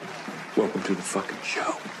Welcome to the fucking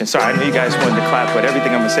show. And sorry, I know you guys wanted to clap, but everything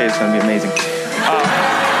I'm going to say is going to be amazing.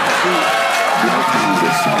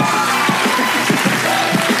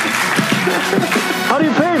 How do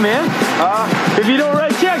you pay, man? If you don't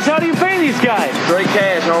write checks, how do you pay these guys? Straight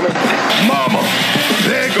cash, homie. Mama,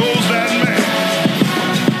 there goes that man.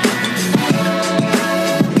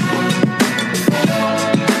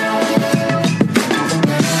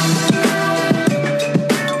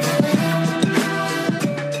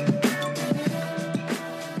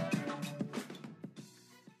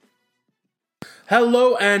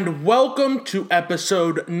 Hello and welcome to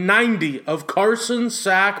episode 90 of Carson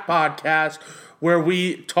Sack Podcast, where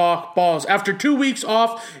we talk balls. After 2 weeks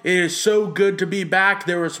off, it is so good to be back.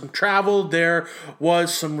 There was some travel, there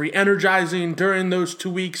was some re-energizing during those 2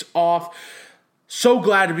 weeks off. So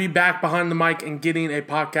glad to be back behind the mic and getting a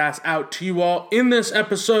podcast out to you all. In this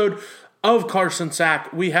episode of Carson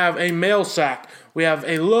Sack, we have a mail sack. We have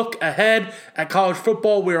a look ahead at college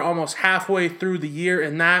football. We are almost halfway through the year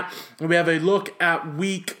in that. And we have a look at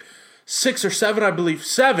week 6 or 7, I believe,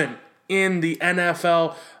 7 in the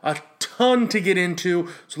NFL. A ton to get into,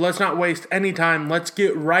 so let's not waste any time. Let's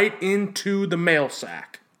get right into the mail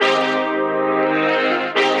sack.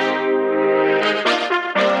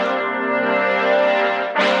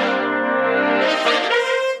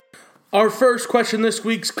 Our first question this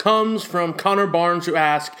week comes from Connor Barnes, who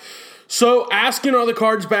asks, so asking are the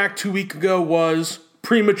Cards back 2 weeks ago was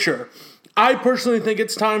premature. I personally think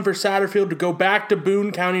it's time for Satterfield to go back to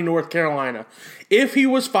Boone County, North Carolina. If he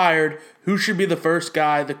was fired, who should be the first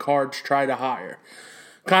guy the Cards try to hire?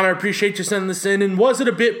 Connor, I appreciate you sending this in. And was it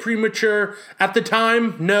a bit premature at the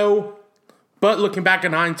time? No. But looking back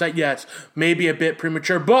in hindsight, yes, maybe a bit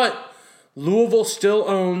premature. But Louisville still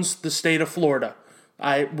owns the state of Florida.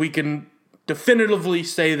 We can definitively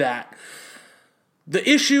say that. The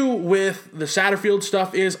issue with the Satterfield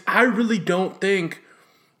stuff is I really don't think,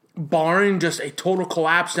 barring just a total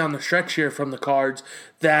collapse down the stretch here from the Cards,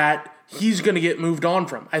 that he's going to get moved on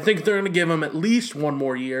from. I think they're going to give him at least one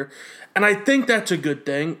more year, and I think that's a good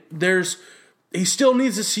thing. He still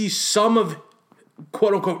needs to see some of,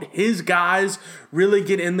 quote-unquote, his guys really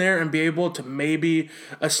get in there and be able to maybe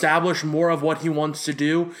establish more of what he wants to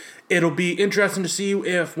do. It'll be interesting to see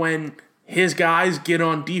if when his guys get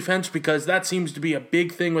on defense, because that seems to be a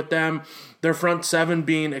big thing with them, their front seven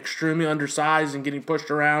being extremely undersized and getting pushed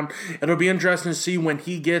around. It'll be interesting to see when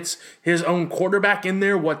he gets his own quarterback in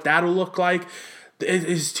there, what that'll look like.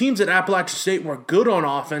 His teams at Appalachian State were good on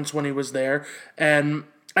offense when he was there, and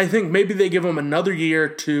I think maybe they give him another year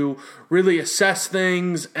to really assess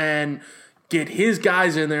things and get his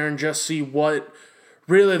guys in there and just see what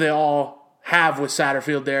really they all have with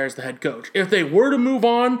Satterfield there as the head coach. If they were to move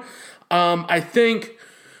on, I think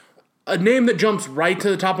a name that jumps right to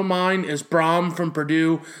the top of mind is Brom from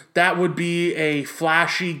Purdue. That would be a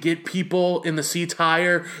flashy, get people in the seats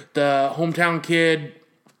higher, the hometown kid,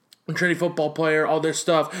 Trinity football player, all this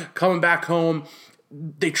stuff, coming back home.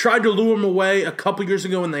 They tried to lure him away a couple years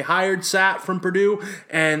ago when they hired Sat from Purdue,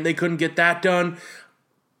 and they couldn't get that done.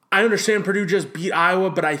 I understand Purdue just beat Iowa,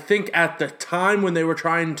 but I think at the time when they were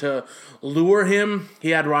trying to lure him, he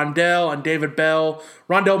had Rondell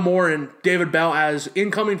Moore and David Bell as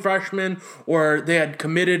incoming freshmen, or they had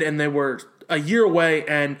committed and they were a year away,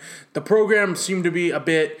 and the program seemed to be a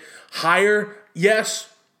bit higher. Yes,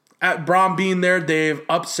 at Brom being there, they've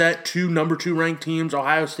upset 2 number 2 ranked teams,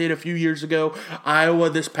 Ohio State a few years ago, Iowa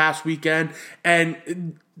this past weekend,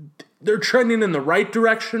 and they're trending in the right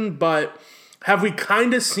direction, but have we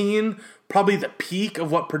kind of seen probably the peak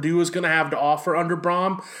of what Purdue is going to have to offer under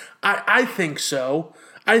Brom? I think so.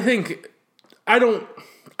 I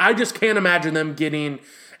just can't imagine them getting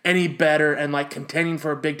any better and like contending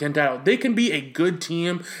for a Big Ten title. They can be a good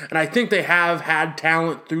team, and I think they have had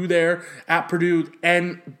talent through there at Purdue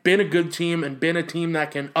and been a good team and been a team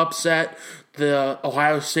that can upset the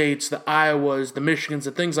Ohio States, the Iowas, the Michigans,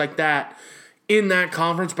 and things like that in that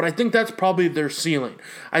conference, but I think that's probably their ceiling.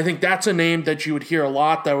 I think that's a name that you would hear a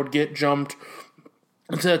lot that would get jumped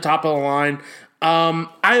to the top of the line. I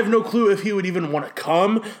have no clue if he would even want to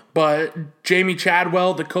come, but Jamie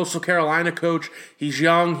Chadwell, the Coastal Carolina coach, he's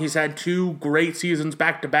young. He's had 2 great seasons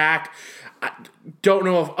back-to-back. I don't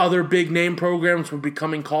know if other big-name programs would be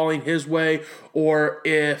calling his way, or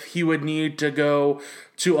if he would need to go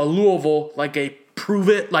to a Louisville, like a prove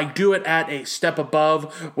it, like do it at a step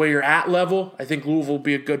above where you're at level. I think Louisville will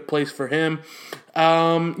be a good place for him.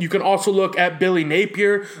 You can also look at Billy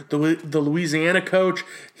Napier, the Louisiana coach.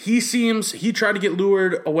 He tried to get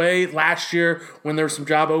lured away last year when there were some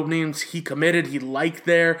job openings. He committed. He liked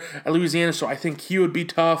there at Louisiana, so I think he would be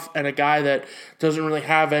tough and a guy that doesn't really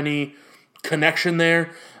have any connection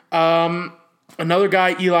there. Another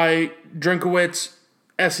guy, Eli Drinkowitz,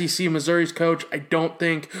 SEC Missouri's coach. I don't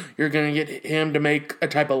think you're going to get him to make a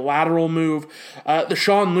type of lateral move. The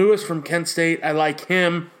Sean Lewis from Kent State, I like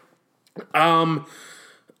him. I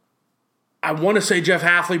want to say Jeff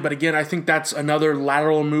Hafley, but again, I think that's another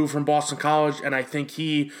lateral move from Boston College, and I think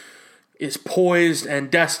he is poised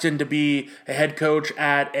and destined to be a head coach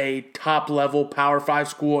at a top-level Power 5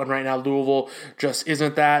 school, and right now Louisville just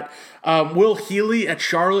isn't that. Will Healy at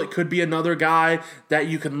Charlotte could be another guy that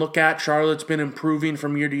you can look at. Charlotte's been improving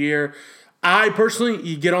from year to year. I personally,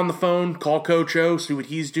 you get on the phone, call Coach O, see what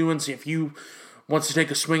he's doing, see if he wants to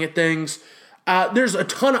take a swing at things. There's a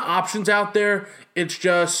ton of options out there. It's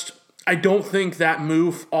just, I don't think that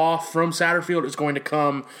move off from Satterfield is going to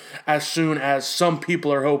come as soon as some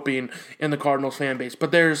people are hoping in the Cardinals fan base.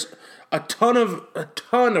 But there's a ton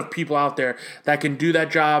of people out there that can do that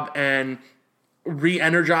job and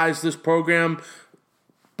re-energize this program.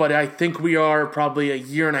 But I think we are probably a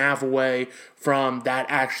year and a half away from that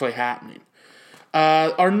actually happening.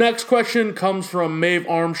 Our next question comes from Maeve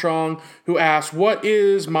Armstrong, who asks, what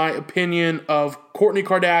is my opinion of Kourtney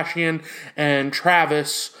Kardashian and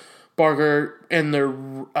Travis Barker and their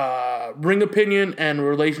ring opinion and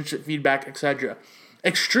relationship feedback, etc.?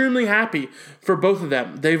 Extremely happy for both of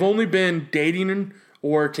them. They've only been dating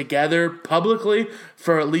or together publicly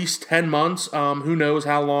for at least 10 months. Who knows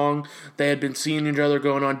how long they had been seeing each other,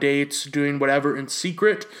 going on dates, doing whatever in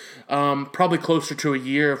secret. Probably closer to a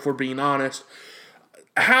year, if we're being honest.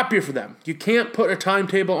 Happier for them. You can't put a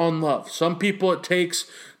timetable on love. Some people it takes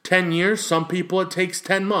 10 years. Some people it takes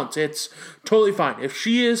 10 months. It's totally fine. If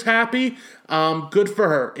she is happy, good for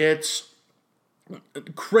her. It's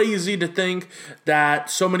crazy to think that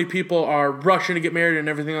so many people are rushing to get married and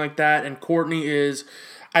everything like that. And Kourtney is,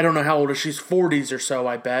 I don't know how old is she's 40s or so,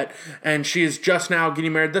 I bet. And she is just now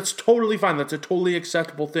getting married. That's totally fine. That's a totally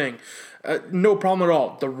acceptable thing. No problem at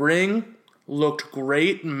all. The ring looked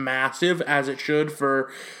great, massive, as it should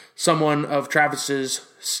for someone of Travis's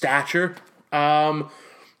stature.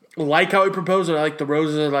 Like how he proposed it. I like the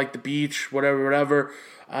roses, I like the beach, whatever.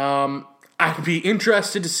 I'd be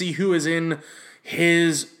interested to see who is in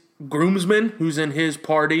his groomsmen, who's in his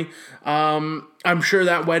party. I'm sure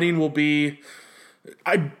that wedding will be...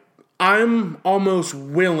 I'm almost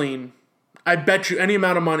willing, I bet you any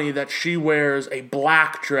amount of money that she wears a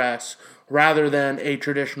black dress rather than a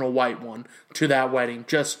traditional white one to that wedding.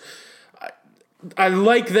 Just, I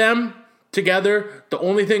like them together. The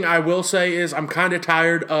only thing I will say is I'm kind of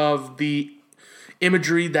tired of the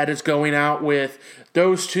imagery that is going out with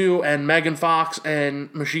those two and Megan Fox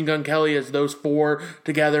and Machine Gun Kelly as those four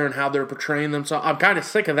together and how they're portraying themselves. I'm kind of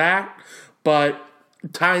sick of that, but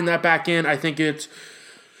tying that back in, I think it's,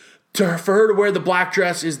 for her to wear the black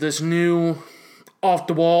dress is this new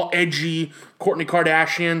off-the-wall, edgy Kourtney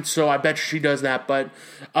Kardashian, so I bet she does that, but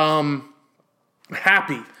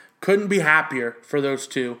happy. Couldn't be happier for those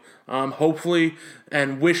two. Hopefully,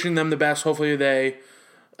 and wishing them the best, hopefully they,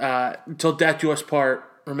 till death do us part,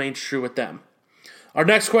 remains true with them. Our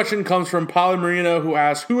next question comes from Polly Marino, who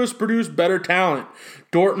asks, who has produced better talent,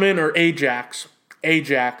 Dortmund or Ajax?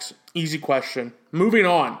 Ajax. Easy question. Moving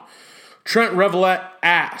on. Trent Revelette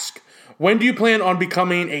asks, when do you plan on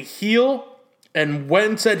becoming a heel? And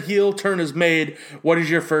when said heel turn is made, what is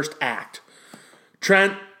your first act?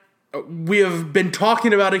 Trent, we have been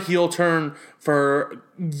talking about a heel turn for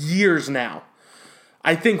years now.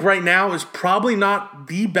 I think right now is probably not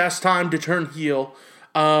the best time to turn heel.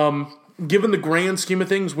 Given the grand scheme of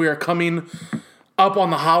things, we are coming up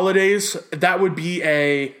on the holidays. That would be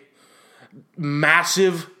a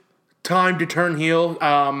massive time to turn heel.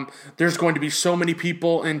 There's going to be so many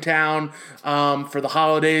people in town for the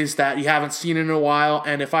holidays that you haven't seen in a while,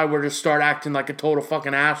 and if I were to start acting like a total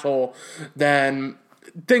fucking asshole, then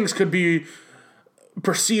things could be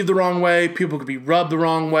perceived the wrong way, people could be rubbed the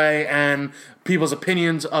wrong way, and people's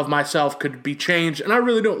opinions of myself could be changed, and I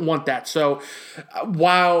really don't want that. So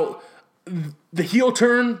while the heel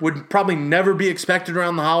turn would probably never be expected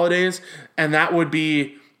around the holidays, and that would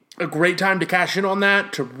be a great time to cash in on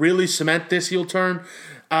that, to really cement this heel turn,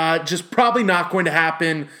 just probably not going to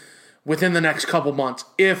happen within the next couple months.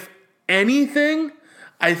 If anything,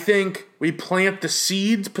 I think we plant the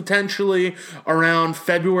seeds potentially around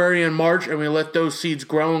February and March, and we let those seeds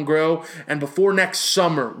grow and grow, and before next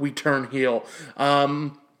summer, we turn heel.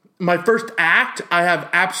 My first act, I have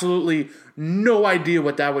absolutely no idea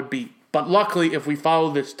what that would be. But luckily, if we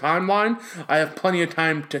follow this timeline, I have plenty of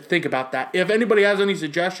time to think about that. If anybody has any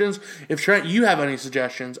suggestions, if Trent, you have any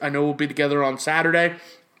suggestions, I know we'll be together on Saturday.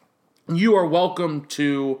 You are welcome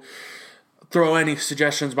to throw any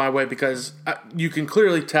suggestions my way because you can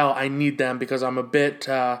clearly tell I need them because I'm a bit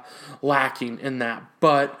lacking in that.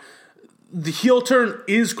 But the heel turn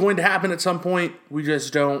is going to happen at some point. We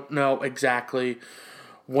just don't know exactly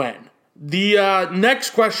when. The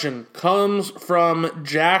next question comes from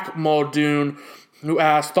Jack Muldoon, who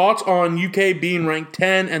asked, thoughts on UK being ranked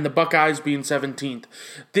 10 and the Buckeyes being 17th.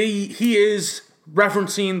 He is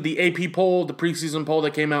referencing the AP poll, the preseason poll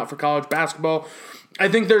that came out for college basketball. I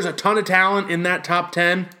think there's a ton of talent in that top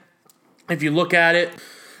 10. If you look at it,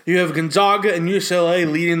 you have Gonzaga and UCLA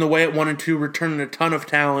leading the way at 1 and 2, returning a ton of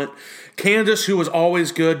talent. Kansas, who was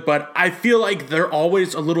always good, but I feel like they're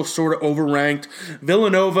always a little sort of overranked.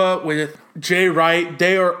 Villanova with Jay Wright,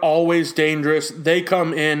 they are always dangerous. They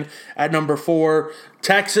come in at number 4.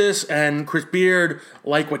 Texas and Chris Beard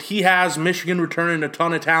like what he has. Michigan returning a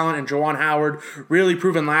ton of talent, and Juwan Howard really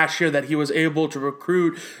proven last year that he was able to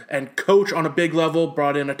recruit and coach on a big level,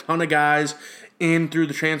 brought in a ton of guys in through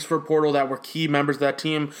the transfer portal that were key members of that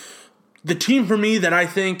team. The team for me that I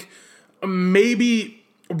think maybe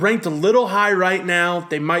ranked a little high right now,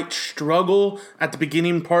 they might struggle at the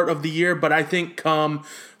beginning part of the year, but I think come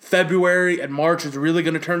February and March is really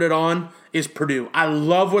going to turn it on, is Purdue. I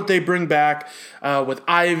love what they bring back with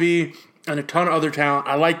Ivy and a ton of other talent.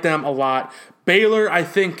 I like them a lot. Baylor, I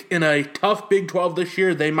think in a tough Big 12 this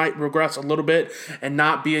year, they might regress a little bit and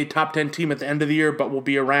not be a top 10 team at the end of the year, but will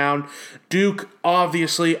be around. Duke,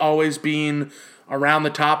 obviously, always being around the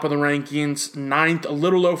top of the rankings. 9th, a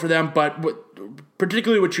little low for them, but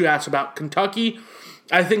particularly what you asked about Kentucky,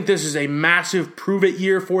 I think this is a massive prove-it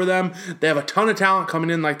year for them. They have a ton of talent coming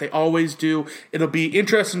in like they always do. It'll be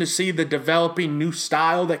interesting to see the developing new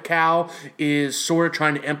style that Cal is sort of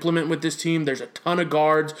trying to implement with this team. There's a ton of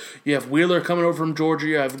guards. You have Wheeler coming over from Georgia.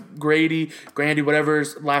 You have Grandy,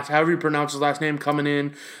 however you pronounce his last name, coming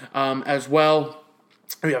in as well.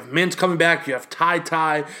 You have Mintz coming back. You have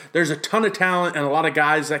Ty. There's a ton of talent and a lot of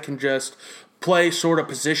guys that can just play sort of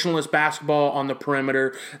positionless basketball on the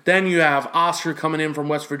perimeter. Then you have Oscar coming in from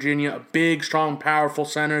West Virginia, a big, strong, powerful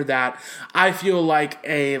center that I feel like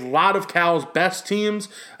a lot of Cal's best teams,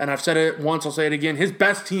 and I've said it once, I'll say it again, his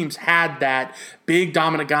best teams had that big,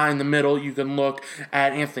 dominant guy in the middle. You can look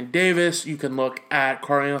at Anthony Davis. You can look at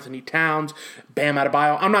Karl Anthony Towns, Bam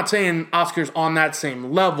Adebayo. I'm not saying Oscar's on that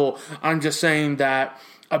same level. I'm just saying that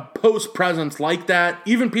a post presence like that,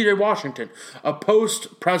 even PJ Washington, a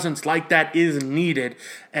post presence like that is needed,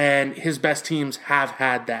 and his best teams have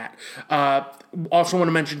had that. Also want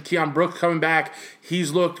to mention Keon Brooks coming back.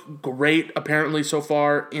 He's looked great, apparently, so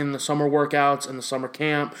far in the summer workouts and the summer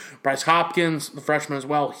camp. Bryce Hopkins, the freshman as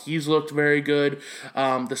well, he's looked very good.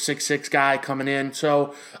 The 6'6" guy coming in.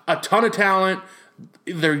 So a ton of talent.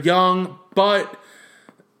 They're young, but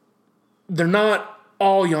they're not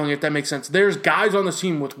all young, if that makes sense. There's guys on the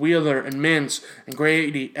team with Wheeler and Mintz and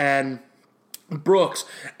Grady and Brooks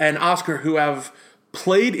and Oscar who have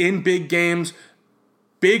played in big games,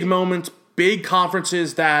 big moments, big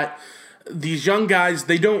conferences that these young guys,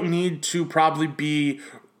 they don't need to probably be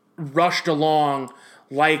rushed along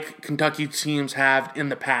like Kentucky teams have in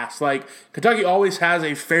the past. Like, Kentucky always has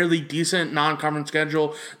a fairly decent non-conference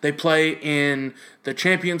schedule. They play in the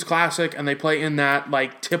Champions Classic, and they play in that,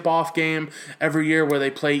 like, tip-off game every year where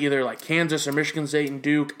they play either, like, Kansas or Michigan State and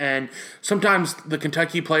Duke, and sometimes the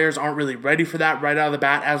Kentucky players aren't really ready for that right out of the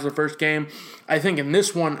bat as their first game. I think in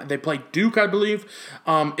this one, they play Duke, I believe.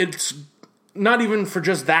 It's not even for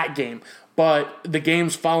just that game, but the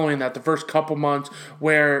games following that, the first couple months,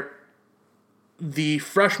 where the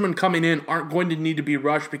freshmen coming in aren't going to need to be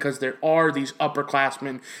rushed because there are these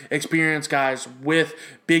upperclassmen, experienced guys with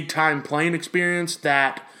big-time playing experience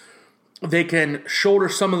that they can shoulder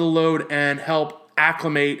some of the load and help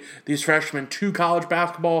acclimate these freshmen to college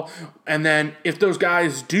basketball. And then if those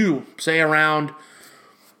guys do, say around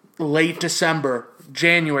late December,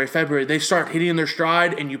 January, February, they start hitting their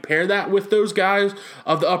stride, and you pair that with those guys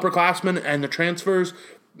of the upperclassmen and the transfers,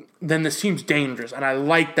 then this team's dangerous, and I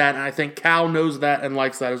like that, and I think Cal knows that and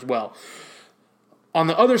likes that as well. On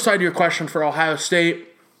the other side of your question for Ohio State,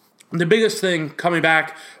 the biggest thing coming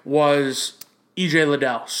back was E.J.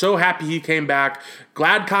 Liddell. So happy he came back.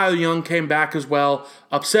 Glad Kyle Young came back as well.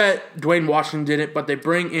 Upset Dwayne Washington didn't, but they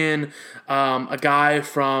bring in a guy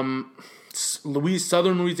from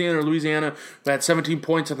Southern Louisiana who had 17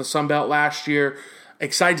 points in the Sun Belt last year.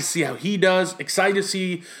 Excited to see how he does. Excited to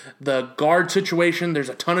see the guard situation. There's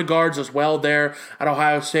a ton of guards as well there at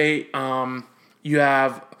Ohio State. You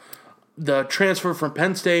have the transfer from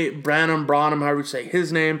Penn State, Branham, however you say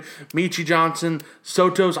his name, Michi Johnson,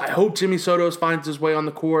 Sotos. I hope Jimmy Sotos finds his way on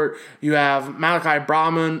the court. You have Malachi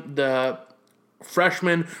Brahman, the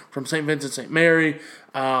freshman from St. Vincent St. Mary.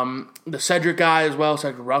 The Cedric guy as well,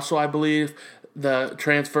 Cedric Russell, I believe, the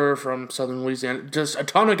transfer from Southern Louisiana. Just a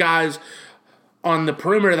ton of guys on the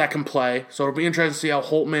perimeter that can play. So it'll be interesting to see how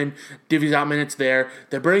Holtmann divvies out minutes there.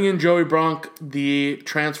 They bring in Joey Brunk, the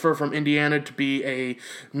transfer from Indiana, to be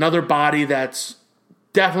another body that's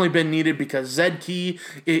definitely been needed because Zed Key,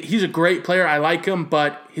 he's a great player. I like him,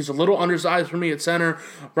 but he's a little undersized for me at center.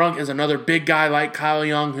 Brunk is another big guy like Kyle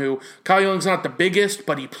Young, Kyle Young's not the biggest,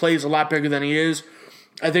 but he plays a lot bigger than he is.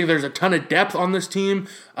 I think there's a ton of depth on this team.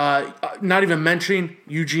 Not even mentioning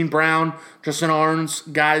Eugene Brown, Justin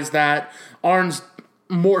Arns, guys that Arns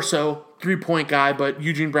more so three-point guy, but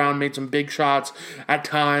Eugene Brown made some big shots at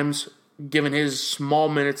times, given his small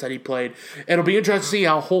minutes that he played. It'll be interesting to see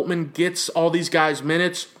how Holtmann gets all these guys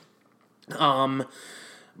minutes. But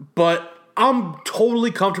I'm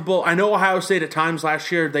totally comfortable. I know Ohio State at times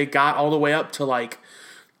last year, they got all the way up to like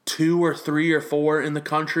 2 or 3 or 4 in the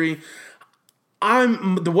country.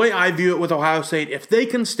 The way I view it with Ohio State, if they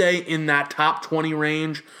can stay in that top 20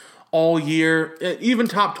 range all year, even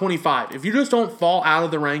top 25, if you just don't fall out of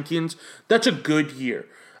the rankings, that's a good year.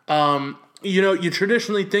 You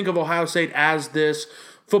traditionally think of Ohio State as this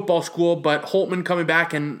football school, but Holtmann coming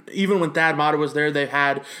back, and even when Thad Matta was there, they've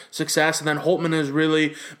had success, and then Holtmann has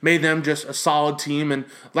really made them just a solid team. And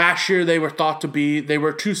last year they were thought to be, they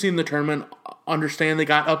were 2 seed in the tournament. Understand they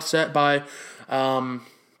got upset by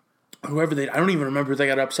whoever I don't even remember who they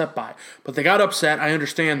got upset by, but they got upset. I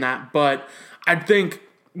understand that, but I think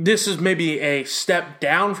this is maybe a step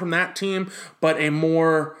down from that team, but a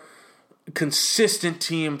more consistent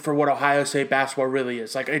team for what Ohio State basketball really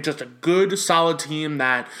is. Like, just a good, solid team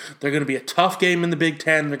that they're going to be a tough game in the Big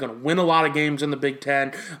Ten. They're going to win a lot of games in the Big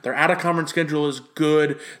Ten. Their out-of-conference schedule is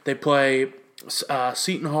good. They play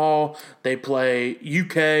Seton Hall. They play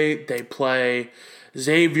UK. They play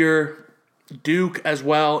Xavier, Duke as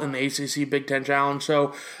well in the ACC Big Ten Challenge.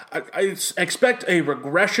 So I expect a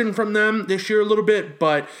regression from them this year a little bit,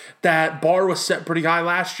 but that bar was set pretty high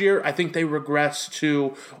last year. I think they regress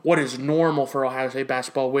to what is normal for Ohio State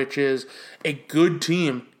basketball, which is a good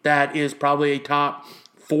team that is probably a top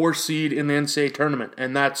 4 seed in the NCAA tournament,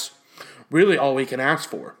 and that's really all we can ask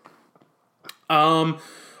for.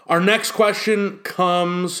 Our next question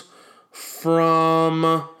comes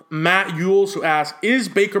from Matt Yules, who asks, is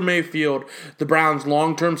Baker Mayfield the Browns'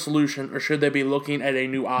 long-term solution, or should they be looking at a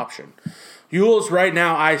new option? Yules, right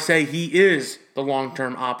now, I say he is the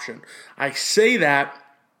long-term option. I say that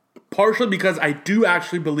partially because I do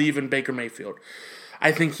actually believe in Baker Mayfield.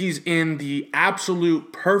 I think he's in the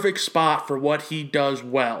absolute perfect spot for what he does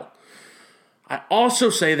well. I also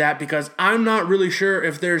say that because I'm not really sure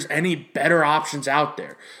if there's any better options out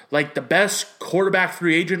there. Like, the best quarterback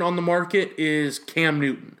free agent on the market is Cam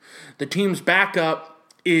Newton. The team's backup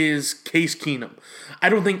is Case Keenum. I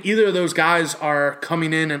don't think either of those guys are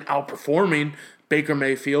coming in and outperforming Baker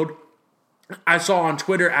Mayfield. I saw on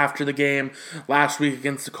Twitter after the game last week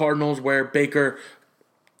against the Cardinals where Baker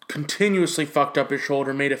continuously fucked up his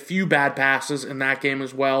shoulder, made a few bad passes in that game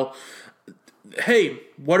as well. Hey,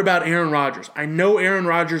 what about Aaron Rodgers? I know Aaron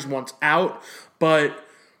Rodgers wants out, but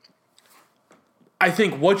I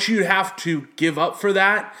think what you'd have to give up for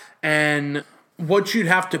that and what you'd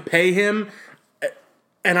have to pay him,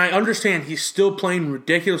 and I understand he's still playing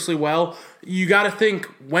ridiculously well, you got to think,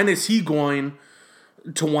 when is he going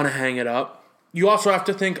to want to hang it up? You also have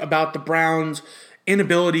to think about the Browns'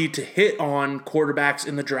 inability to hit on quarterbacks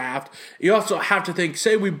in the draft. You also have to think,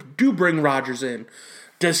 say we do bring Rodgers in,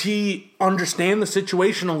 does he understand the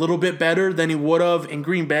situation a little bit better than he would have in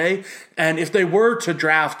Green Bay? And if they were to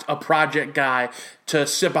draft a project guy to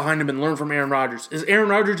sit behind him and learn from Aaron Rodgers, is Aaron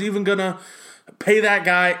Rodgers even going to pay that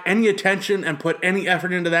guy any attention and put any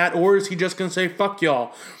effort into that? Or is he just going to say, fuck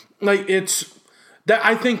y'all? Like,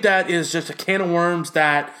 I think that is just a can of worms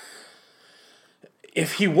that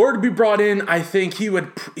if he were to be brought in, I think he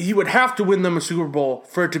would have to win them a Super Bowl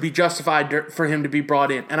for it to be justified for him to be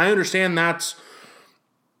brought in. And I understand that's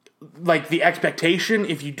like the expectation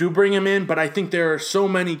if you do bring him in, but I think there are so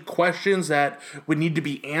many questions that would need to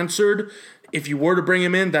be answered if you were to bring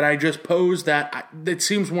him in that I just pose that it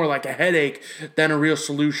seems more like a headache than a real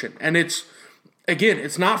solution. And it's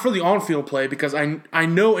not for the on-field play because I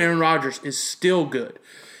know Aaron Rodgers is still good.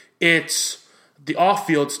 It's the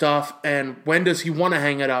off-field stuff and when does he want to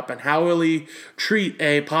hang it up and how will he treat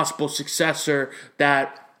a possible successor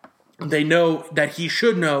that they know that he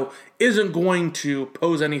should know isn't going to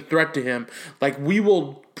pose any threat to him. Like, we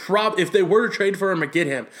will if they were to trade for him or get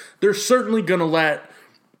him, they're certainly going to let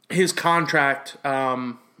his contract,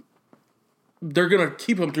 they're going to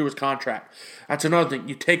keep him through his contract. That's another thing.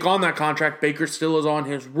 You take on that contract, Baker still is on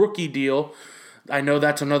his rookie deal. I know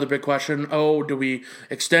that's another big question. Oh, do we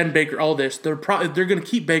extend Baker? All this. They're going to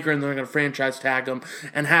keep Baker and they're going to franchise tag him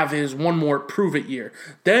and have his one more prove-it year.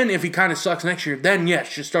 Then if he kind of sucks next year, then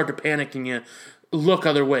yes, you start to panic and you look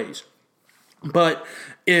other ways. But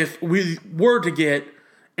if we were to get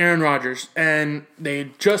Aaron Rodgers and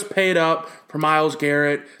they just paid up for Myles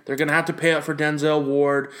Garrett, they're going to have to pay up for Denzel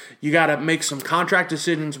Ward. You got to make some contract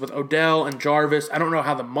decisions with Odell and Jarvis. I don't know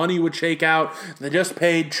how the money would shake out. They just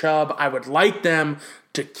paid Chubb. I would like them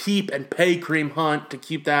to keep and pay Kareem Hunt to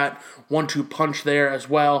keep that 1-2 punch there as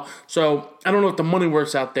well. So I don't know if the money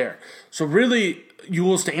works out there. So really,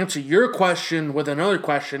 Yules, to answer your question with another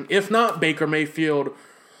question, if not Baker Mayfield,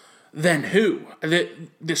 then who?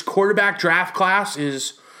 This quarterback draft class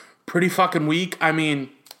is pretty fucking weak. I mean,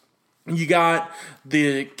 you got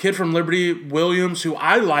the kid from Liberty, Williams, who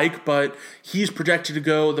I like, but he's projected to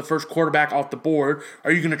go the first quarterback off the board.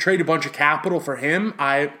 Are you going to trade a bunch of capital for him?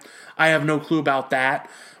 I have no clue about that.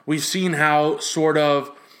 We've seen how sort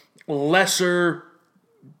of lesser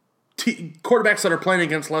quarterbacks that are playing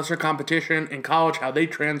against lesser competition in college, how they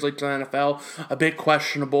translate to the NFL, a bit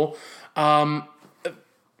questionable.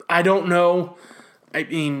 I don't know. I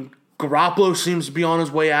mean, Garoppolo seems to be on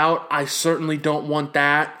his way out. I certainly don't want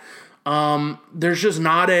that. There's just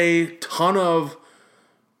not a ton of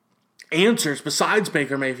answers besides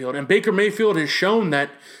Baker Mayfield. And Baker Mayfield has shown that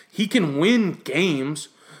he can win games.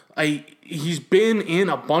 He's been in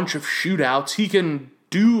a bunch of shootouts. He can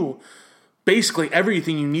do basically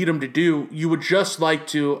everything you need him to do. You would just like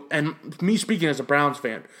to, and me speaking as a Browns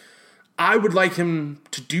fan, I would like him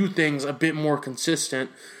to do things a bit more consistent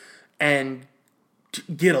and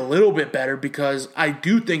get a little bit better, because I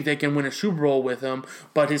do think they can win a Super Bowl with him,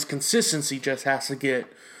 but his consistency just has to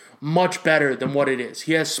get much better than what it is.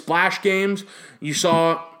 He has splash games. You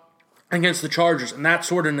saw against the Chargers, and that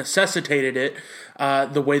sort of necessitated it,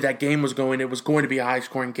 the way that game was going. It was going to be a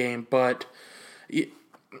high-scoring game, but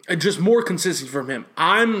just more consistency from him.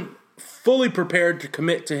 I'm fully prepared to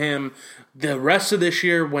commit to him the rest of this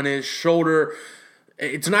year when his shoulder,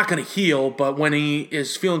 it's not going to heal, but when he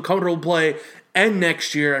is feeling comfortable to play, and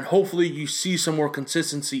next year, and hopefully you see some more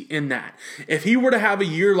consistency in that. If he were to have a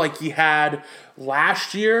year like he had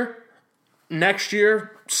last year, next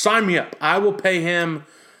year, sign me up. I will pay him.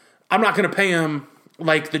 I'm not going to pay him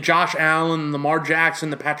like the Josh Allen, Lamar Jackson,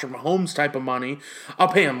 the Patrick Mahomes type of money. I'll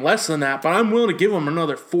pay him less than that, but I'm willing to give him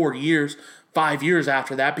another 4 years, 5 years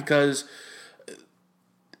after that, because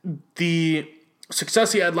the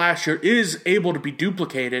success he had last year is able to be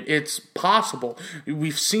duplicated. It's possible.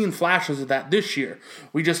 We've seen flashes of that this year.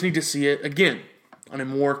 We just need to see it again on a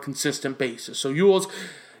more consistent basis. So Yules,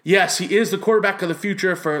 yes, he is the quarterback of the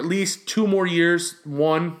future for at least 2 more years.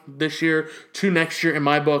 1 this year, 2 next year in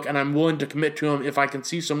my book, and I'm willing to commit to him if I can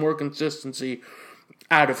see some more consistency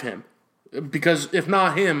out of him. Because if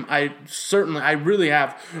not him, I really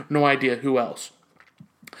have no idea who else.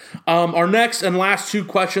 Our next and last 2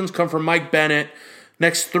 questions come from Mike Bennett.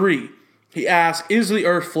 Next 3. He asks, is the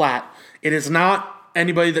earth flat? It is not.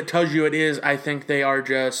 Anybody that tells you it is, I think they are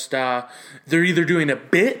just, they're either doing a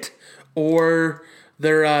bit or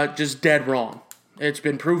they're just dead wrong. It's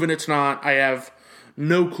been proven it's not. I have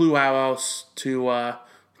no clue how else to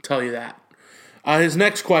tell you that. His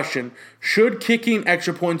next question, should kicking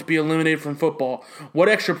extra points be eliminated from football? What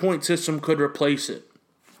extra point system could replace it?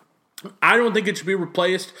 I don't think it should be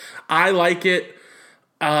replaced. I like it.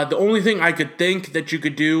 The only thing I could think that you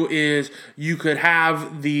could do is you could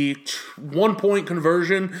have the 1-point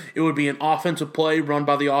conversion. It would be an offensive play run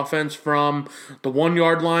by the offense from the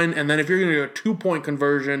 1-yard line. And then if you're going to do a 2-point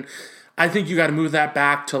conversion, I think you got to move that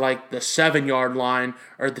back to like the 7-yard line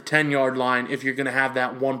or the 10-yard line if you're going to have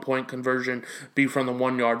that 1-point conversion be from the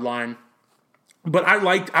 1-yard line. But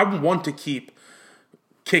I want to keep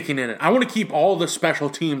kicking in it. I want to keep all the special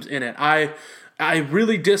teams in it. I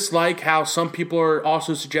really dislike how some people are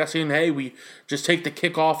also suggesting, hey, we just take the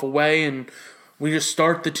kickoff away and we just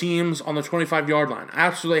start the teams on the 25-yard line. I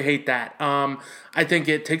absolutely hate that. I think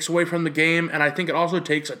it takes away from the game, and I think it also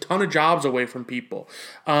takes a ton of jobs away from people.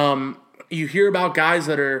 You hear about guys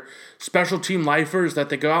that are special team lifers that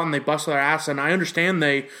they go out and they bust their ass, and I understand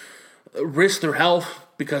they risk their health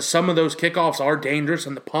because some of those kickoffs are dangerous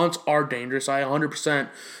and the punts are dangerous. I 100%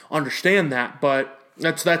 understand that, but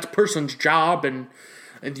that's a person's job, and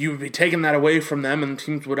you would be taking that away from them, and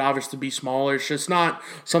teams would obviously be smaller. It's just not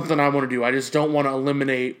something I want to do. I just don't want to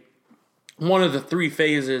eliminate one of the 3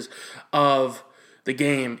 phases of the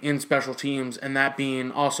game in special teams, and that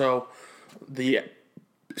being also the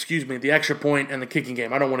extra point and the kicking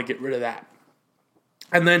game. I don't want to get rid of that.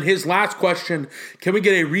 And then his last question, can we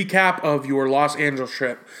get a recap of your Los Angeles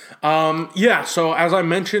trip? So as I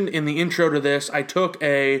mentioned in the intro to this, I took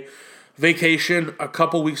a vacation a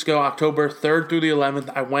couple weeks ago, October 3rd through the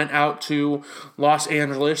 11th. I went out to Los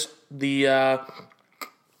Angeles. The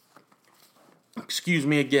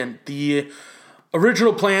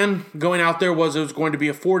original plan going out there was it was going to be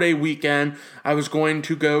a 4-day weekend. I was going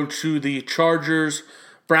to go to the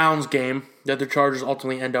Chargers-Browns game that the Chargers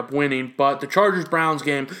ultimately end up winning, but the Chargers-Browns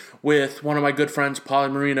game with one of my good friends,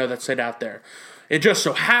 Paulie Marino, that stayed out there. It just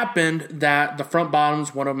so happened that the Front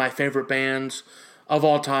Bottoms, one of my favorite bands of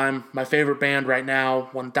all time, my favorite band right now,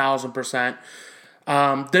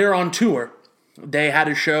 1,000%, they're on tour. They had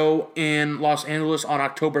a show in Los Angeles on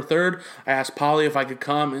October 3rd. I asked Polly if I could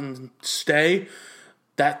come and stay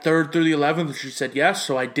that 3rd through the 11th, and she said yes,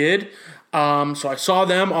 so I did. So I saw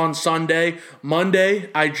them on Sunday. Monday,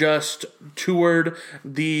 I just toured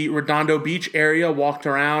the Redondo Beach area, walked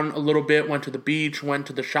around a little bit, went to the beach, went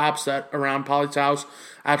to the shops that around Polly's house.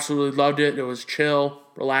 Absolutely loved it. It was chill,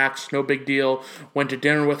 relaxed, no big deal. Went to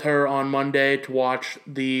dinner with her on Monday to watch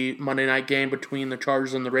the Monday night game between the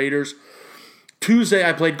Chargers and the Raiders. Tuesday,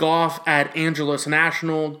 I played golf at Angeles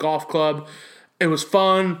National Golf Club. It was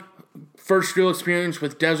fun. First real experience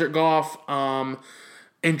with desert golf.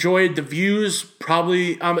 Enjoyed the views.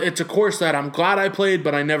 Probably, it's a course that I'm glad I played,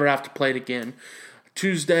 but I never have to play it again.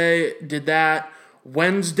 Tuesday, did that.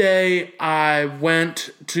 Wednesday, I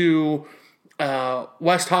went to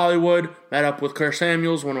West Hollywood, met up with Kurt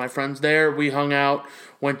Samuels, one of my friends there. We hung out,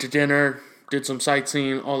 went to dinner, did some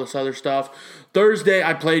sightseeing, all this other stuff. Thursday,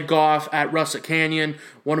 I played golf at Russet Canyon,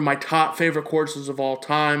 one of my top favorite courses of all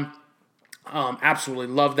time. Absolutely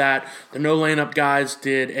love that. The No Layup guys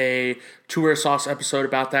did a Tour Sauce episode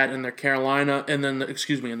about that in their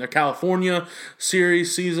in their California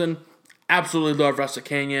series season. Absolutely love Russet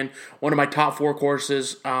Canyon. One of my top 4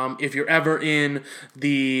 courses. If you're ever in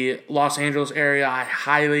the Los Angeles area, I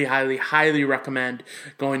highly, highly, highly recommend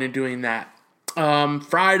going and doing that.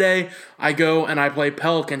 Friday, I go and I play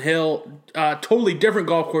Pelican Hill, totally different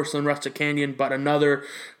golf course than Russet Canyon, but another,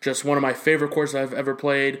 just one of my favorite courses I've ever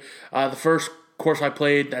played. The first course I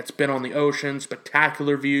played that's been on the ocean,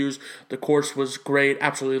 spectacular views. The course was great,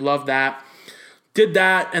 absolutely loved that. Did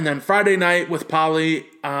that, and then Friday night with Polly,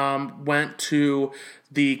 went to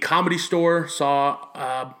the Comedy Store, saw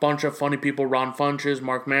a bunch of funny people, Ron Funches,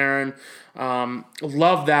 Mark Maron.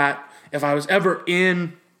 Love that. If I was ever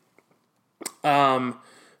in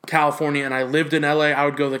California and I lived in LA, I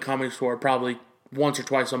would go to the Comedy Store probably once or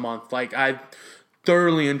twice a month. Like, I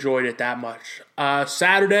thoroughly enjoyed it that much.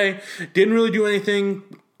 Saturday, didn't really do anything,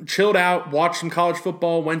 chilled out, watched some college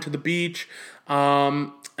football, went to the beach,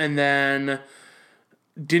 and then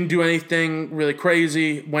didn't do anything really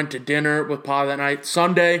crazy, went to dinner with Pa that night.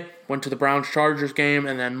 Sunday, went to the Browns-Chargers game,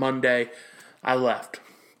 and then Monday, I left.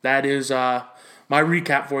 That is my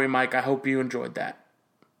recap for you, Mike. I hope you enjoyed that.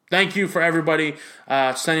 Thank you for everybody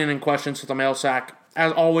sending in questions to the mail sack.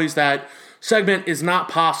 As always, that segment is not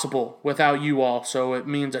possible without you all, so it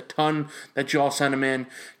means a ton that you all send them in.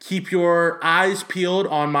 Keep your eyes peeled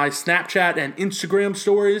on my Snapchat and Instagram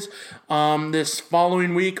stories this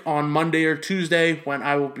following week on Monday or Tuesday, when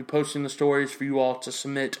I will be posting the stories for you all to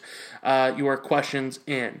submit your questions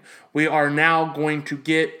in. We are now going to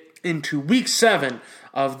get into Week 7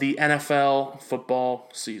 of the NFL football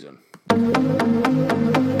season.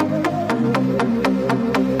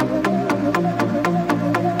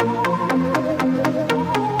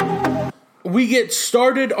 We get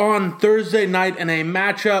started on Thursday night in a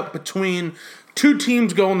matchup between two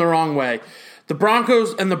teams going the wrong way. The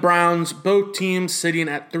Broncos and the Browns, both teams sitting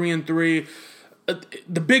at 3-3.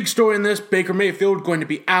 The big story in this, Baker Mayfield going to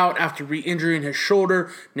be out after re-injuring his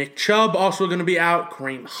shoulder. Nick Chubb also going to be out.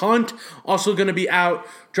 Kareem Hunt also going to be out.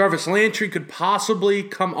 Jarvis Landry could possibly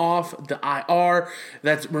come off the IR.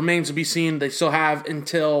 That remains to be seen. They still have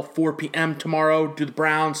until 4 p.m. tomorrow, do the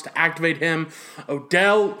Browns, to activate him.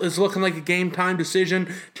 Odell is looking like a game-time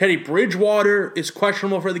decision. Teddy Bridgewater is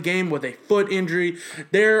questionable for the game with a foot injury.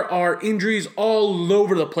 There are injuries all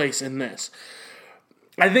over the place in this.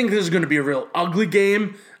 I think this is going to be a real ugly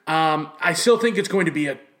game. I still think it's going to be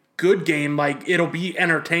a good game. Like, it'll be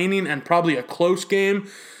entertaining and probably a close game.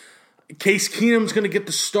 Case Keenum's going to get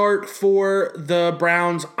the start for the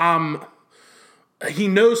Browns. He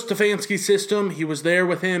knows Stefanski's system. He was there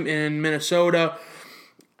with him in Minnesota.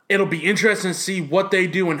 It'll be interesting to see what they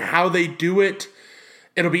do and how they do it.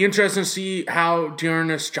 It'll be interesting to see how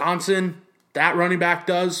Dearness Johnson, that running back,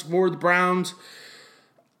 does for the Browns.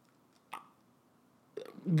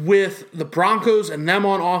 With the Broncos and them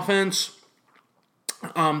on offense,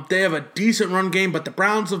 they have a decent run game, but the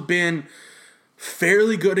Browns have been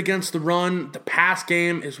fairly good against the run. The pass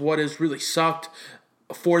game is what has really sucked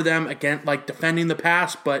for them, again, like defending the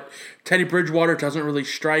pass, but Teddy Bridgewater doesn't really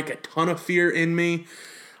strike a ton of fear in me.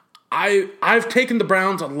 I've taken the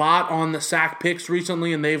Browns a lot on the sack picks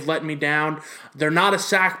recently, and they've let me down. They're not a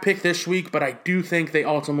sack pick this week, but I do think they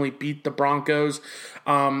ultimately beat the Broncos.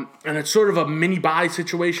 And it's sort of a mini bye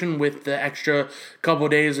situation with the extra couple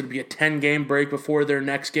of days. It'd be a 10-game break before their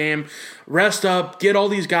next game. Rest up, get all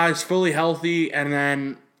these guys fully healthy, and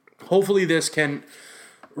then hopefully this can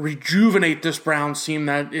rejuvenate this Browns team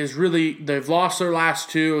that is really, they've lost their last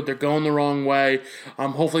two, they're going the wrong way.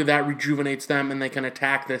 Hopefully that rejuvenates them and they can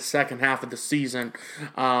attack the second half of the season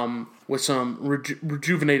with some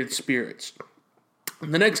rejuvenated spirits.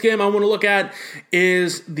 The next game I want to look at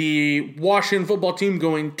is the Washington football team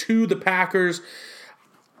going to the Packers.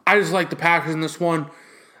 I just like the Packers in this one.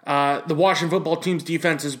 The Washington football team's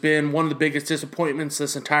defense has been one of the biggest disappointments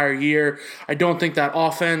this entire year. I don't think that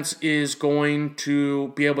offense is going to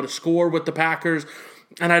be able to score with the Packers,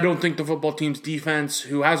 and I don't think the football team's defense,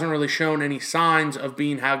 who hasn't really shown any signs of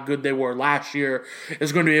being how good they were last year,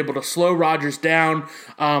 is going to be able to slow Rodgers down.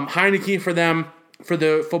 Heineke for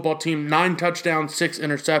the football team, 9 touchdowns, 6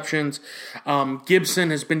 interceptions. Gibson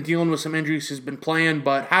has been dealing with some injuries. He's been playing,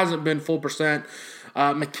 but hasn't been full percent.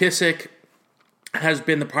 McKissick has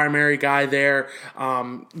been the primary guy there,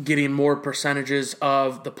 getting more percentages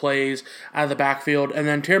of the plays out of the backfield. And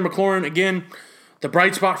then Terry McLaurin, again, the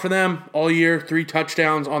bright spot for them all year, 3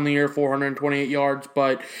 touchdowns on the year, 428 yards.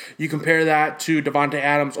 But you compare that to Davante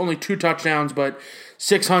Adams, only 2 touchdowns, but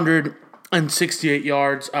 668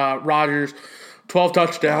 yards. Rodgers, 12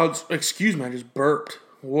 touchdowns. Excuse me, I just burped.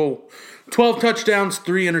 Whoa. 12 touchdowns,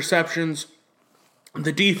 3 interceptions.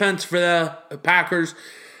 The defense for the Packers,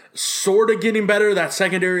 sort of getting better. That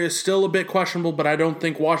secondary is still a bit questionable, but I don't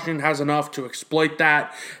think Washington has enough to exploit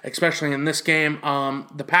that, especially in this game.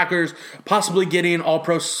 The Packers possibly getting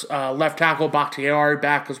all-pro left tackle Bakhtiari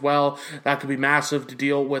back as well. That could be massive to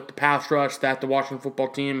deal with the pass rush that the Washington football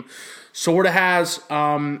team sort of has.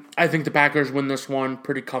 I think the Packers win this one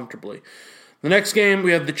pretty comfortably. The next game,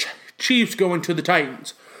 we have the Chiefs going to the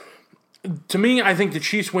Titans. To me, I think the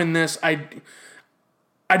Chiefs win this.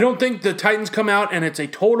 I don't think the Titans come out and it's a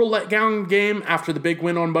total letdown game after the big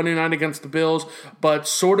win on Monday night against the Bills, but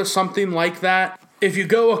sort of something like that. If you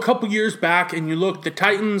go a couple years back and you look, the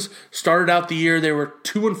Titans started out the year, they were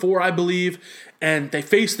 2-4, I believe, and they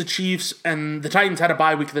faced the Chiefs, and the Titans had a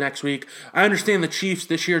bye week the next week. I understand the Chiefs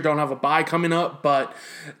this year don't have a bye coming up, but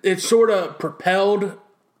it sort of propelled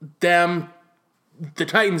them. The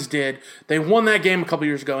Titans did. They won that game a couple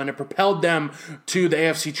years ago, and it propelled them to the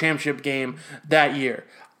AFC Championship game that year.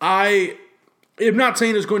 I am not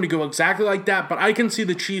saying it's going to go exactly like that, but I can see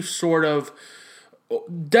the Chiefs sort of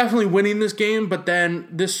definitely winning this game, but then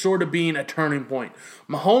this sort of being a turning point.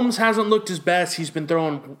 Mahomes hasn't looked his best. He's been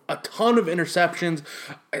throwing a ton of interceptions,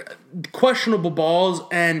 questionable balls,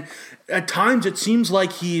 and at times it seems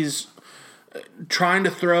like he's trying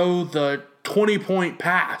to throw the 20-point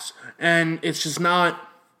pass, and it's just not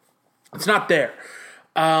there.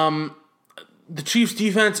 The Chiefs'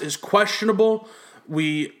 defense is questionable.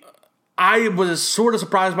 I was sort of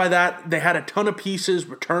surprised by that. They had a ton of pieces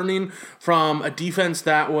returning from a defense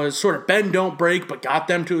that was sort of bend, don't break, but got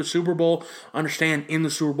them to a Super Bowl. Understand, in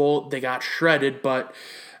the Super Bowl, they got shredded, but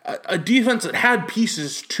a defense that had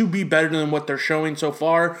pieces to be better than what they're showing so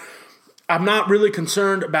far. I'm not really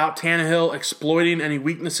concerned about Tannehill exploiting any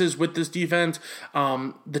weaknesses with this defense.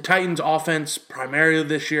 The Titans' offense primarily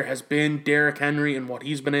this year has been Derrick Henry and what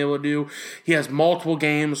he's been able to do. He has multiple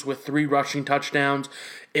games with 3 rushing touchdowns.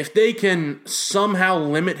 If they can somehow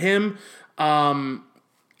limit him and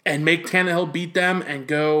make Tannehill beat them and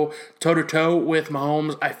go toe-to-toe with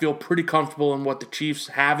Mahomes, I feel pretty comfortable in what the Chiefs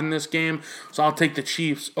have in this game. So I'll take the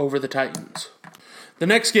Chiefs over the Titans. The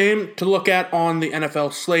next game to look at on the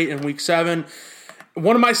NFL slate in Week 7,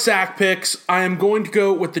 one of my sack picks, I am going to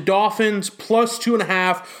go with the Dolphins plus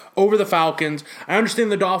 2.5 over the Falcons. I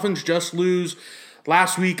understand the Dolphins just lose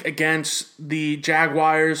last week against the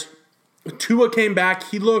Jaguars. Tua came back.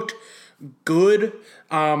 He looked good.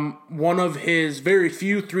 One of his very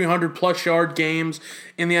few 300-plus yard games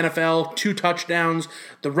in the NFL, 2 touchdowns.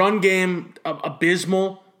 The run game,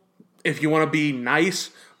 abysmal, if you want to be nice,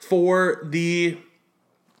 for the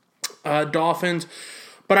Dolphins,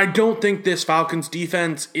 but I don't think this Falcons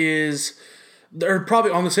defense they're probably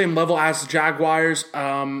on the same level as the Jaguars.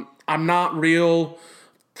 I'm not real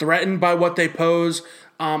threatened by what they pose.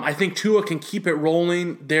 I think Tua can keep it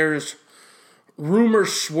rolling. There's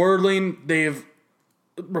rumors swirling.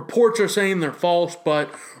 Reports are saying they're false, but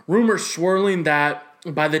rumors swirling that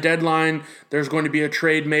by the deadline, there's going to be a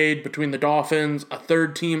trade made between the Dolphins, a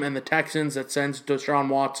third team, and the Texans that sends Deshaun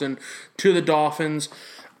Watson to the Dolphins.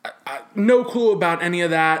 No clue about any of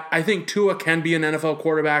that. I think Tua can be an NFL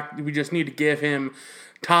quarterback. We just need to give him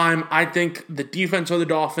time. I think the defense of the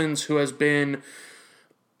Dolphins, who has been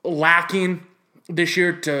lacking this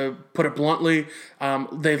year, to put it bluntly,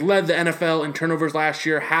 they led the NFL in turnovers last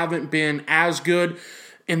year, haven't been as good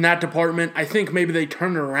in that department. I think maybe they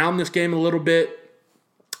turned around this game a little bit.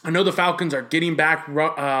 I know the Falcons are getting back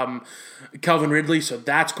Calvin Ridley, so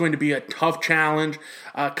that's going to be a tough challenge.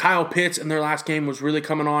 Kyle Pitts in their last game was really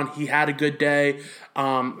coming on. He had a good day.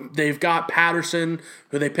 They've got Patterson,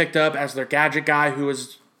 who they picked up as their gadget guy, who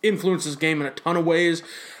has influenced this game in a ton of ways.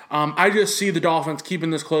 I just see the Dolphins keeping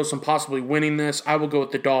this close and possibly winning this. I will go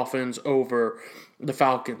with the Dolphins over the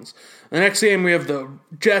Falcons. The next game, we have the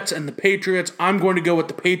Jets and the Patriots. I'm going to go with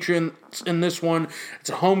the Patriots in this one.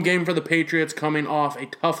 It's a home game for the Patriots coming off a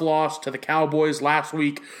tough loss to the Cowboys last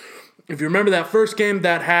week. If you remember that first game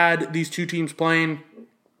that had these two teams playing,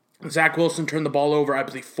 Zach Wilson turned the ball over, I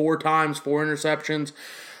believe, 4 times, 4 interceptions.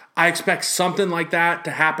 I expect something like that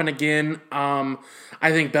to happen again. I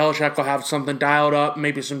think Belichick will have something dialed up,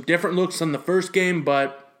 maybe some different looks than the first game,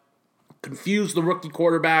 but confuse the rookie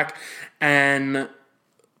quarterback and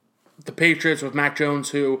the Patriots with Mac Jones,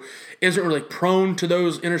 who isn't really prone to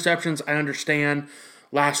those interceptions. I understand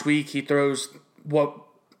last week he throws what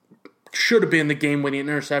should have been the game-winning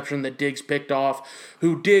interception that Diggs picked off.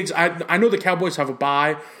 I know the Cowboys have a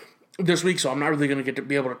bye this week, so I'm not really going to get to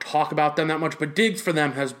be able to talk about them that much, but Diggs for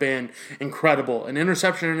them has been incredible. An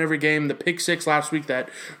interception in every game, the pick six last week that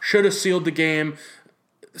should have sealed the game.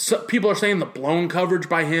 So people are saying the blown coverage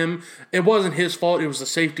by him. It wasn't his fault. It was the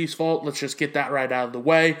safety's fault. Let's just get that right out of the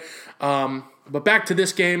way. But back to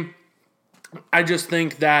this game, I just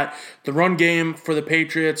think that the run game for the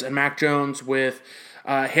Patriots and Mac Jones with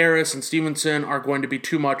Harris and Stevenson are going to be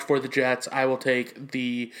too much for the Jets. I will take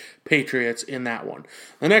the Patriots in that one.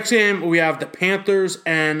 The next game, we have the Panthers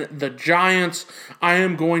and the Giants. I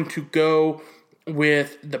am going to go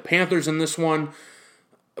with the Panthers in this one.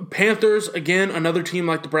 Panthers, again, another team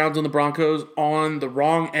like the Browns and the Broncos on the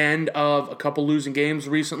wrong end of a couple losing games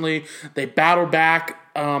recently. They battled back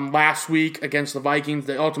last week against the Vikings.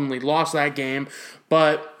 They ultimately lost that game,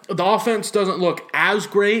 but the offense doesn't look as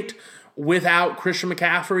great without Christian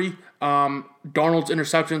McCaffrey. Darnold's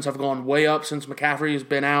interceptions have gone way up since McCaffrey has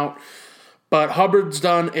been out, but Hubbard's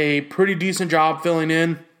done a pretty decent job filling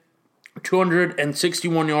in.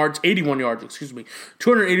 281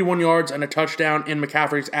 yards and a touchdown in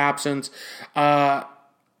McCaffrey's absence. The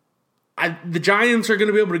Giants are going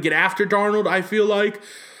to be able to get after Darnold, I feel like,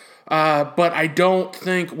 but I don't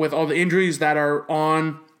think with all the injuries that are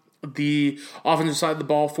on the offensive side of the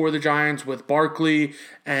ball for the Giants with Barkley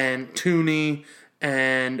and Tooney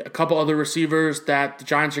and a couple other receivers that the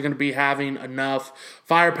Giants are going to be having enough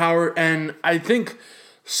firepower. And I think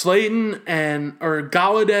Slayton or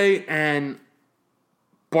Galladay and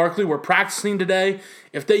Barkley were practicing today.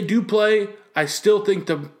 If they do play, I still think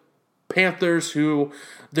the Panthers, who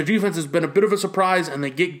their defense has been a bit of a surprise, and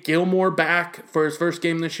they get Gilmore back for his first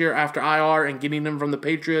game this year after IR and getting him from the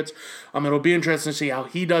Patriots. It'll be interesting to see how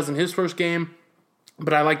he does in his first game.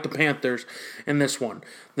 But I like the Panthers in this one.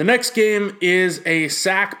 The next game is a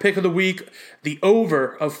sack pick of the week, the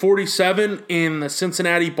over of 47 in the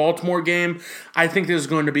Cincinnati-Baltimore game. I think this is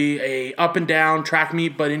going to be a up and down track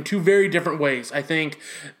meet, but in two very different ways. I think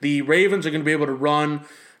the Ravens are going to be able to run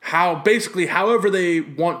however they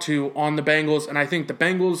want to on the Bengals, and I think the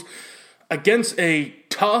Bengals, against a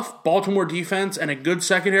tough Baltimore defense and a good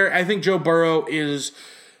secondary, I think Joe Burrow is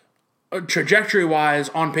trajectory-wise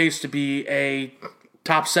on pace to be a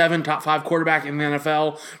top 7, top 5 quarterback in the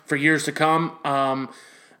NFL for years to come.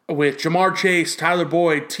 With Jamar Chase, Tyler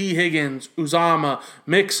Boyd, T. Higgins, Uzama,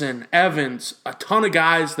 Mixon, Evans, a ton of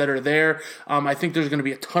guys that are there. I think there's going to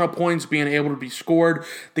be a ton of points being able to be scored.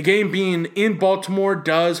 The game being in Baltimore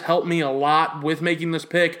does help me a lot with making this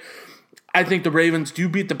pick. I think the Ravens do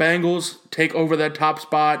beat the Bengals, take over that top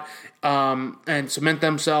spot, and cement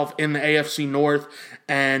themselves in the AFC North,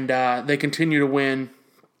 and they continue to win.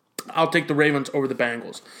 I'll take the Ravens over the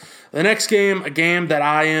Bengals. The next game, a game that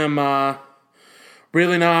I am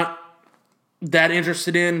really not that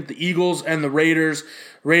interested in, the Eagles and the Raiders.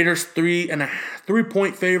 Raiders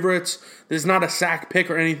 3.5 favorites. This is not a sack pick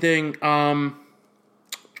or anything. The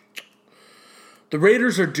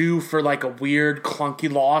Raiders are due for like a weird clunky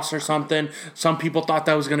loss or something. Some people thought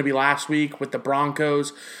that was going to be last week with the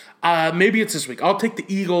Broncos. Maybe it's this week. I'll take the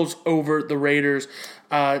Eagles over the Raiders.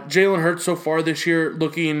 Jalen Hurts so far this year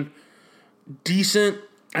looking decent.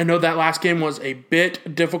 I know that last game was a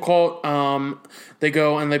bit difficult. They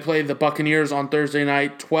go and they play the Buccaneers on Thursday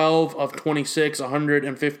night, 12 of 26,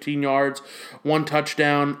 115 yards, 1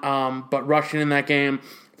 touchdown, but rushing in that game,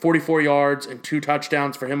 44 yards and 2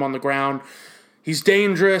 touchdowns for him on the ground. He's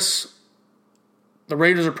dangerous. The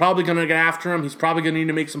Raiders are probably going to get after him. He's probably going to need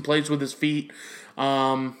to make some plays with his feet.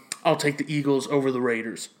 I'll take the Eagles over the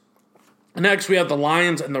Raiders. Next, we have the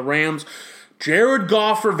Lions and the Rams. Jared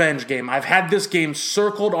Goff revenge game. I've had this game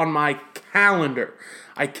circled on my calendar.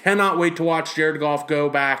 I cannot wait to watch Jared Goff go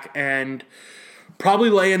back and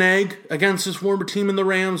probably lay an egg against his former team in the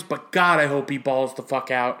Rams, but God, I hope he balls the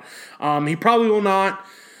fuck out. He probably will not.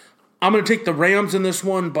 I'm going to take the Rams in this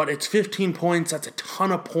one, but it's 15 points. That's a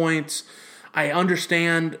ton of points. I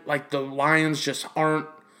understand, the Lions just aren't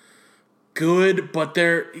good, but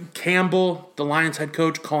they're Campbell, the Lions head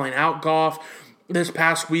coach, calling out Goff this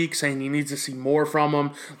past week, saying he needs to see more from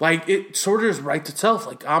him. It sort of just writes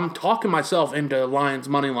itself. I'm talking myself into Lions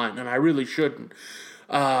money line, and I really shouldn't.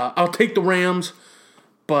 I'll take the Rams,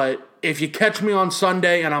 but if you catch me on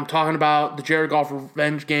Sunday and I'm talking about the Jared Goff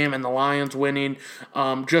revenge game and the Lions winning,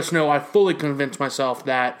 just know I fully convinced myself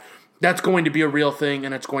that that's going to be a real thing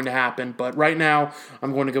and it's going to happen. But right now,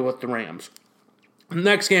 I'm going to go with the Rams.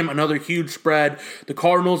 Next game, another huge spread. The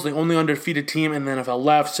Cardinals, the only undefeated team in the NFL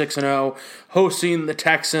left, 6-0, hosting the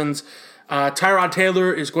Texans. Tyrod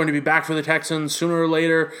Taylor is going to be back for the Texans sooner or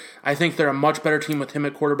later. I think they're a much better team with him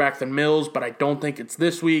at quarterback than Mills, but I don't think it's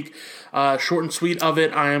this week. Short and sweet of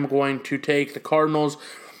it, I am going to take the Cardinals.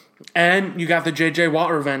 And you got the J.J. Watt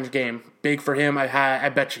revenge game. Big for him. I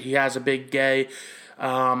bet you he has a big day.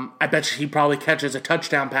 I bet you he probably catches a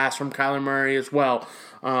touchdown pass from Kyler Murray as well.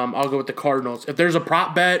 I'll go with the Cardinals. If there's a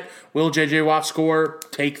prop bet, will J.J. Watt score?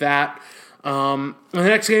 Take that. The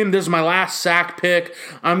next game, this is my last sack pick.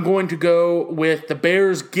 I'm going to go with the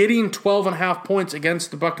Bears getting 12.5 points against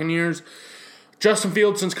the Buccaneers. Justin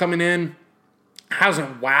Fields, since coming in,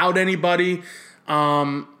 hasn't wowed anybody.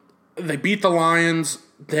 They beat the Lions.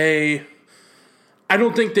 I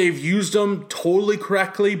don't think they've used them totally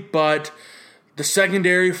correctly, but the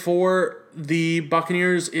secondary for the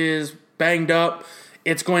Buccaneers is banged up.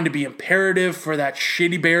 It's going to be imperative for that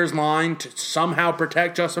shitty Bears line to somehow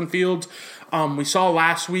protect Justin Fields. We saw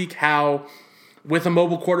last week how with a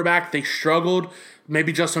mobile quarterback they struggled.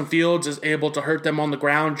 Maybe Justin Fields is able to hurt them on the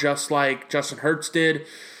ground just like Justin Hurts did.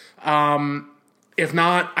 If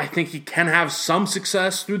not, I think he can have some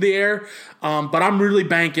success through the air. But I'm really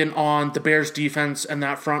banking on the Bears defense and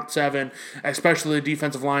that front seven, especially the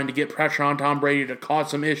defensive line, to get pressure on Tom Brady to cause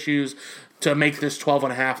some issues to make this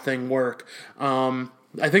 12.5 thing work.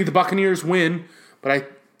 I think the Buccaneers win, but I'm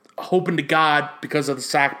hoping to God, because of the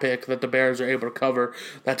sack pick, that the Bears are able to cover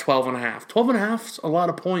that 12.5. 12.5 is a lot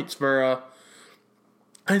of points for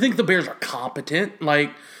I think the Bears are competent.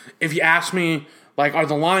 If you ask me, are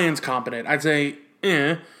the Lions competent? I'd say,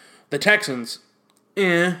 The Texans,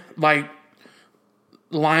 The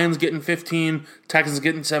Lions getting 15, Texans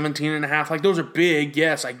getting 17.5. Those are big.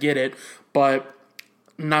 Yes, I get it, but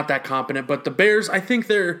not that competent. But the Bears, I think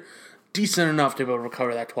they're decent enough to be able to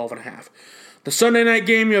cover that 12.5. The Sunday night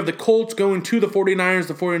game, you have the Colts going to the 49ers.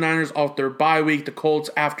 The 49ers off their bye week. The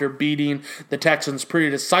Colts, after beating the Texans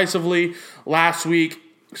pretty decisively last week.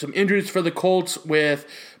 Some injuries for the Colts with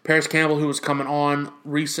Paris Campbell, who was coming on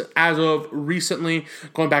as of recently,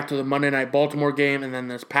 going back to the Monday night Baltimore game, and then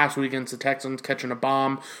this past week against the Texans, catching a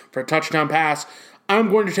bomb for a touchdown pass. I'm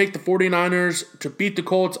going to take the 49ers to beat the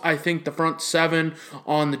Colts. I think the front seven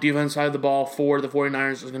on the defense side of the ball for the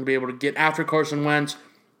 49ers is going to be able to get after Carson Wentz.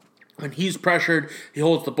 When he's pressured, he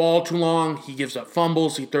holds the ball too long, he gives up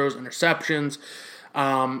fumbles, he throws interceptions.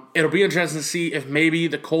 It'll be interesting to see if maybe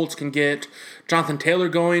the Colts can get Jonathan Taylor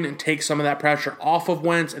going and take some of that pressure off of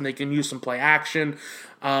Wentz, and they can use some play action.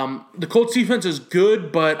 The Colts defense is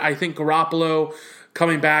good, but I think Garoppolo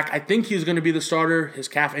coming back, I think he's going to be the starter. His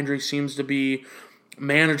calf injury seems to be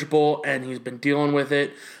manageable, and he's been dealing with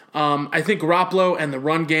it. I think Garoppolo and the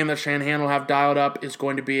run game that Shanahan will have dialed up is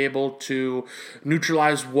going to be able to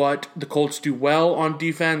neutralize what the Colts do well on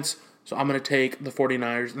defense. So I'm going to take the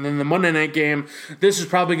 49ers. And then the Monday night game, this is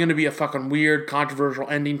probably going to be a fucking weird, controversial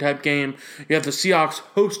ending type game. You have the Seahawks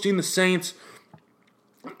hosting the Saints.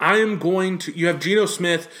 You have Geno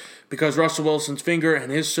Smith because Russell Wilson's finger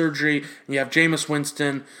and his surgery. And you have Jameis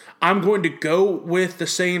Winston. I'm going to go with the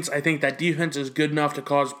Saints. I think that defense is good enough to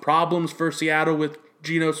cause problems for Seattle with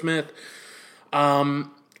Geno Smith.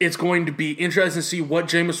 It's going to be interesting to see what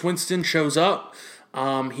Jameis Winston shows up.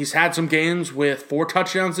 He's had some games with 4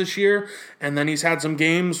 touchdowns this year, and then he's had some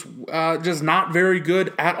games just not very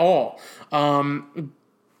good at all.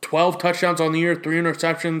 12 touchdowns on the year, 3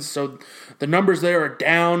 interceptions, so the numbers there are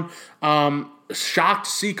down. Shocked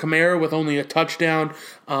to see Kamara with only a touchdown.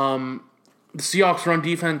 The Seahawks run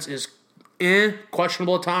defense is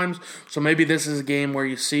questionable at times, so maybe this is a game where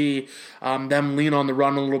you see them lean on the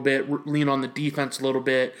run a little bit, lean on the defense a little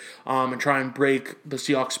bit, and try and break the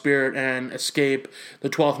Seahawks spirit and escape the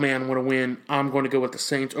 12th man win a win. I'm going to go with the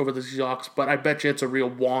Saints over the Seahawks, but I bet you it's a real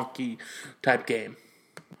wonky type game.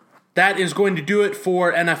 That is going to do it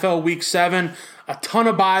for NFL Week 7. A ton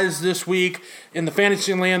of buys this week. In the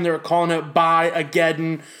fantasy land, they're calling it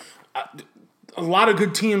buy-ageddon. A lot of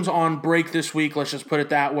good teams on break this week, let's just put it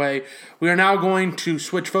that way. We are now going to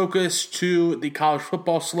switch focus to the college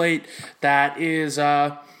football slate that is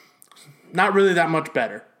not really that much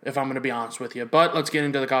better, if I'm going to be honest with you. But let's get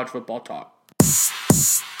into the college football talk.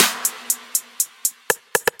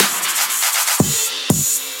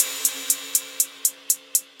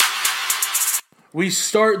 We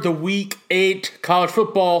start the Week 8 college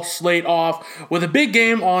football slate off with a big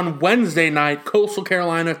game on Wednesday night. Coastal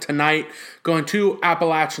Carolina tonight going to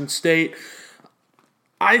Appalachian State.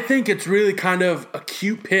 I think it's really kind of a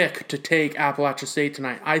cute pick to take Appalachian State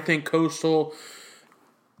tonight. I think Coastal,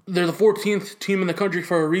 they're the 14th team in the country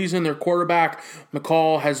for a reason. Their quarterback,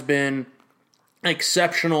 McCall, has been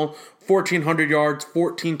exceptional. 1,400 yards,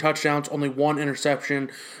 14 touchdowns, only 1 interception.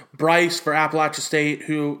 Bryce for Appalachian State,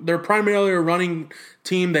 who they're primarily a running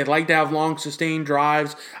team. They like to have long, sustained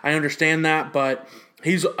drives. I understand that, but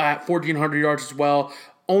he's at 1,400 yards as well.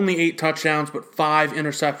 Only 8 touchdowns, but 5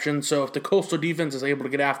 interceptions. So if the Coastal defense is able to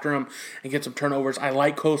get after him and get some turnovers, I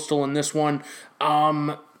like Coastal in this one.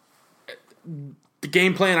 The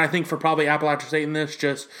game plan, I think, for probably Appalachian State in this,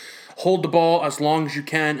 just hold the ball as long as you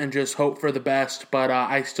can and just hope for the best. But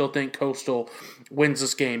I still think Coastal wins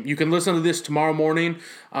this game. You can listen to this tomorrow morning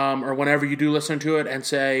or whenever you do listen to it and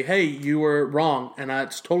say, hey, you were wrong, and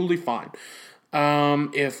that's totally fine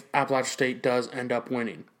if Appalachian State does end up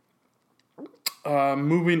winning.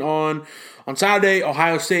 Moving on Saturday,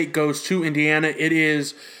 Ohio State goes to Indiana. It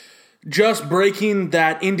is just breaking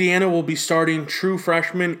that Indiana will be starting true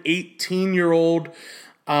freshman, 18-year-old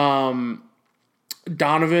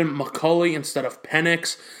Donovan McCulley instead of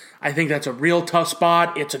Penix. I think that's a real tough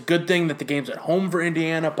spot. It's a good thing that the game's at home for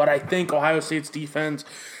Indiana, but I think Ohio State's defense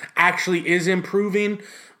actually is improving.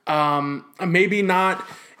 Maybe not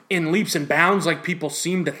in leaps and bounds like people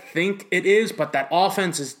seem to think it is, but that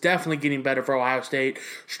offense is definitely getting better for Ohio State.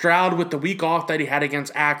 Stroud, with the week off that he had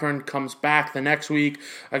against Akron, comes back the next week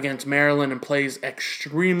against Maryland and plays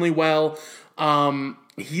extremely well.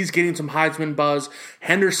 He's getting some Heisman buzz.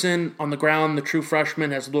 Henderson on the ground, the true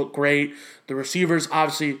freshman, has looked great. The receivers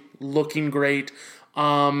obviously looking great.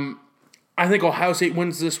 I think Ohio State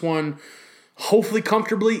wins this one hopefully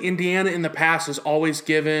comfortably. Indiana in the past has always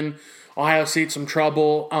given Ohio State some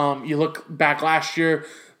trouble. You look back last year,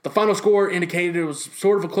 the final score indicated it was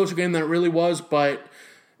sort of a closer game than it really was, but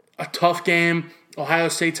a tough game. Ohio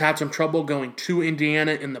State's had some trouble going to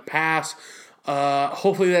Indiana in the past.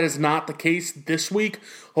 Hopefully that is not the case this week.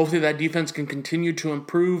 Hopefully that defense can continue to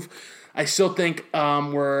improve. I still think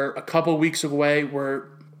we're a couple weeks away. We're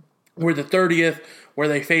the 30th where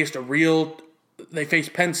they faced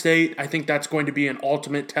Penn State. I think that's going to be an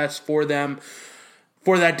ultimate test for them,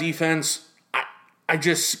 for that defense. I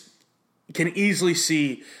just can easily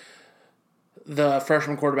see the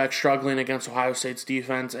freshman quarterback struggling against Ohio State's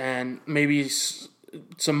defense, and maybe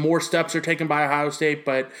some more steps are taken by Ohio State,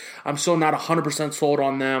 but I'm still not 100% sold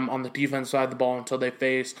on them on the defense side of the ball until they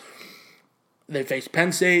face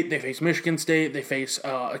Penn State, they face Michigan State, they face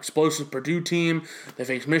explosive Purdue team, they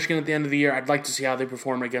face Michigan at the end of the year. I'd like to see how they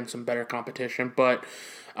perform against some better competition, but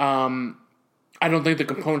I don't think the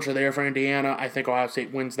components are there for Indiana. I think Ohio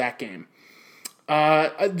State wins that game.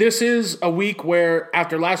 This is a week where,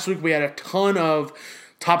 after last week, we had a ton of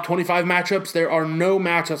top 25 matchups. There are no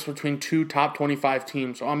matchups between 2 top 25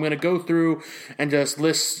 teams. So I'm going to go through and just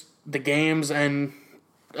list the games and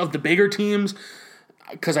of the bigger teams,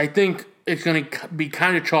 because I think it's going to be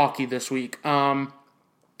kind of chalky this week.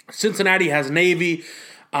 Cincinnati has Navy.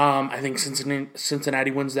 I think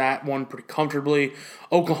Cincinnati wins that one pretty comfortably.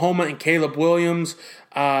 Oklahoma and Caleb Williams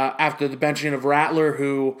after the benching of Rattler,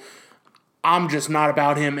 who I'm just not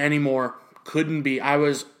about him anymore. Couldn't be. I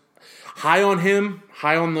was high on him,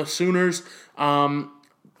 high on the Sooners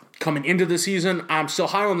coming into the season. I'm still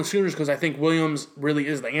high on the Sooners because I think Williams really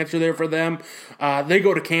is the answer there for them. They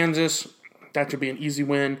go to Kansas. That should be an easy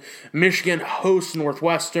win. Michigan hosts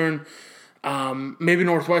Northwestern. Maybe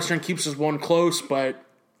Northwestern keeps this one close, but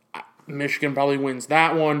Michigan probably wins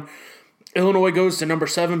that one. Illinois goes to number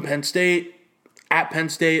 7, Penn State. At Penn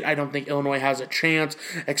State, I don't think Illinois has a chance,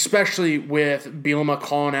 especially with Bielema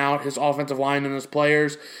calling out his offensive line and his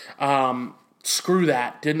players. Screw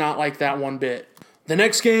that. Did not like that one bit. The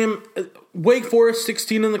next game, Wake Forest,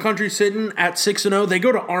 16 in the country, sitting at 6-0. They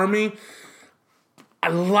go to Army. I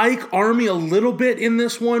like Army a little bit in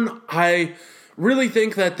this one. I really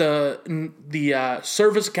think that the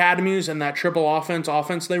service academies and that triple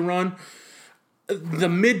offense they run, the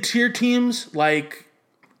mid-tier teams like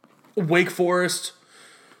Wake Forest,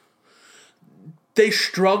 they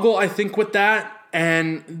struggle, I think, with that.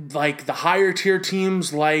 And like the higher tier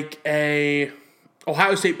teams like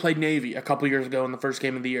Ohio State played Navy a couple years ago in the first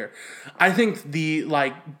game of the year. I think the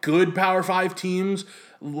good Power 5 teams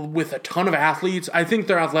with a ton of athletes, I think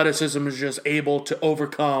their athleticism is just able to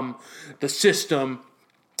overcome the system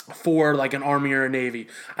for like an Army or a Navy.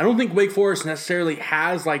 I don't think Wake Forest necessarily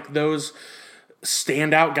has like those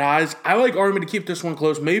standout guys. I like Army to keep this one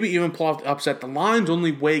close, maybe even pull off the upset. The line's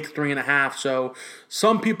only Wake 3.5, so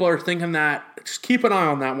some people are thinking that. Just keep an eye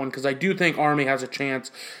on that one because I do think Army has a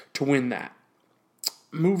chance to win that.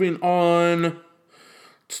 Moving on,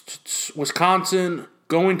 Wisconsin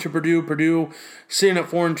going to Purdue. Purdue sitting at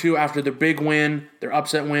 4-2 after their big win, their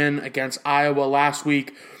upset win against Iowa last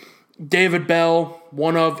week. David Bell,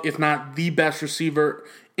 one of, if not the best receiver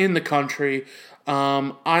in the country.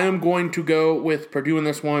 I am going to go with Purdue in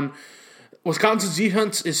this one. Wisconsin's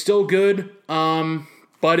defense is still good,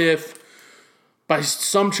 but if by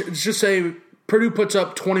some, just say Purdue puts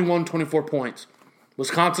up 21, 24 points.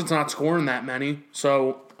 Wisconsin's not scoring that many,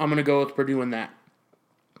 so I'm going to go with Purdue in that.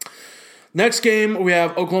 Next game, we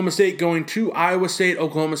have Oklahoma State going to Iowa State.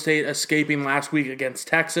 Oklahoma State escaping last week against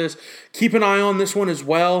Texas. Keep an eye on this one as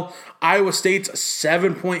well. Iowa State's a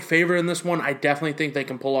 7-point favorite in this one. I definitely think they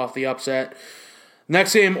can pull off the upset.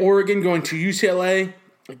 Next game, Oregon going to UCLA.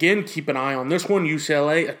 Again, keep an eye on this one.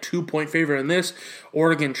 UCLA, a 2-point favorite in this.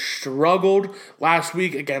 Oregon struggled last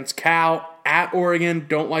week against Cal at Oregon.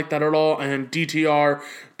 Don't like that at all. And DTR,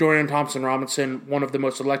 Dorian Thompson-Robinson, one of the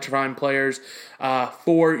most electrifying players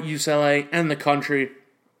for UCLA and the country.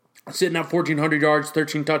 Sitting at 1,400 yards,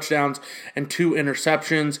 13 touchdowns, and 2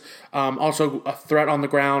 interceptions. Also a threat on the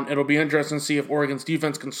ground. It'll be interesting to see if Oregon's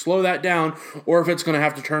defense can slow that down or if it's going to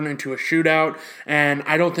have to turn into a shootout. And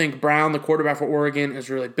I don't think Brown, the quarterback for Oregon,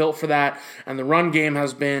 is really built for that. And the run game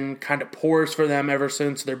has been kind of porous for them ever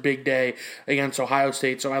since their big day against Ohio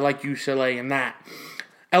State. So I like UCLA in that.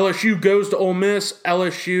 LSU goes to Ole Miss.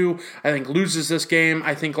 LSU, I think, loses this game.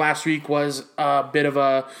 I think last week was a bit of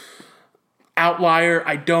a outlier.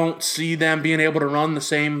 I don't see them being able to run the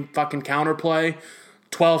same fucking counterplay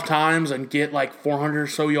 12 times and get like 400 or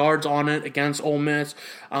so yards on it against Ole Miss.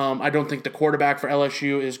 I don't think the quarterback for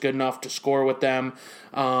LSU is good enough to score with them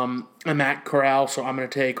and Matt Corral, so I'm going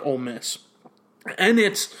to take Ole Miss. And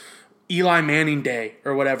it's Eli Manning Day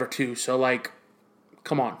or whatever too, so like,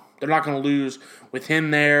 come on. They're not going to lose with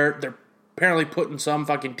him there. They're apparently putting some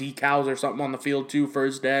fucking decals or something on the field too for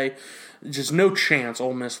his day. Just no chance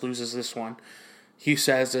Ole Miss loses this one. He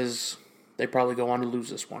says as they probably go on to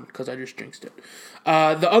lose this one because I just jinxed it.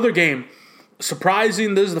 The other game,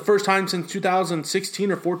 surprising, this is the first time since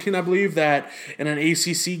 2016 or 14, I believe, that in an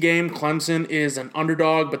ACC game, Clemson is an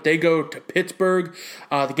underdog, but they go to Pittsburgh.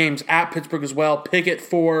 The game's at Pittsburgh as well. Pickett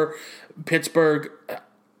for Pittsburgh,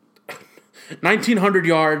 1,900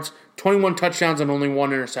 yards, 21 touchdowns, and only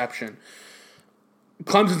 1 interception.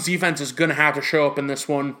 Clemson's defense is going to have to show up in this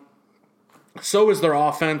one. So is their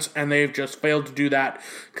offense, and they've just failed to do that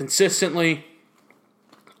consistently.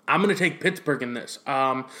 I'm going to take Pittsburgh in this.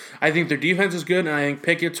 I think their defense is good, and I think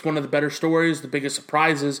Pickett's one of the better stories, the biggest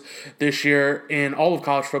surprises this year in all of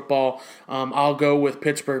college football. I'll go with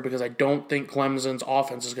Pittsburgh because I don't think Clemson's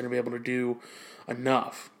offense is going to be able to do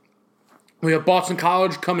enough. We have Boston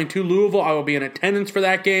College coming to Louisville. I will be in attendance for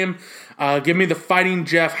that game. Give me the Fighting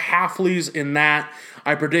Jeff Hafleys in that.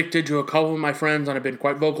 I predicted to a couple of my friends, and I've been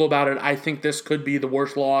quite vocal about it, I think this could be the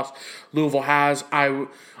worst loss Louisville has. I'm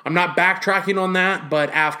not backtracking on that, but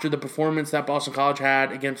after the performance that Boston College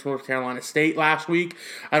had against North Carolina State last week,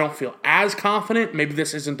 I don't feel as confident. Maybe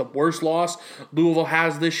this isn't the worst loss Louisville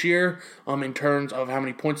has this year in terms of how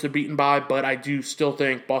many points they're beaten by, but I do still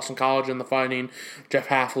think Boston College and the Fighting Jeff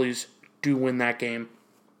Hafleys do win that game.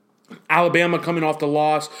 Alabama coming off the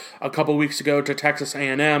loss a couple weeks ago to Texas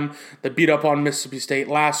A&M. They beat up on Mississippi State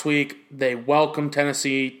last week. They welcome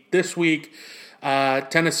Tennessee this week.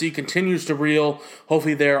 Tennessee continues to reel.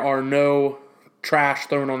 Hopefully there are no trash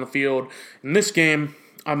thrown on the field. In this game,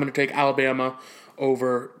 I'm going to take Alabama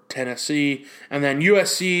over Tennessee. And then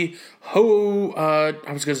USC,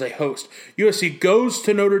 host. USC goes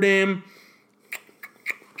to Notre Dame.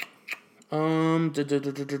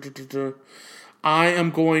 I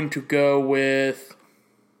am going to go with...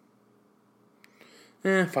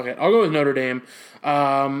 fuck it. I'll go with Notre Dame.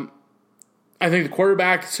 I think the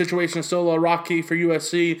quarterback situation is still a little rocky for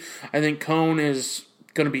USC. I think Cone is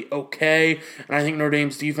going to be okay, and I think Notre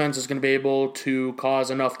Dame's defense is going to be able to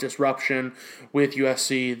cause enough disruption with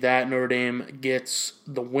USC that Notre Dame gets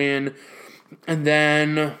the win. And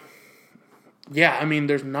then,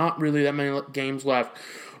 there's not really that many games left.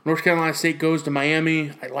 North Carolina State goes to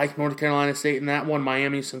Miami. I like North Carolina State in that one.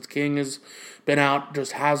 Miami, since King has been out,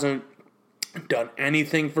 just hasn't done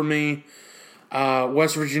anything for me.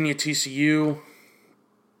 West Virginia, TCU.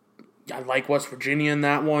 I like West Virginia in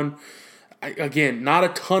that one. Again, not a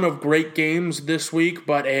ton of great games this week,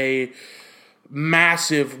 but a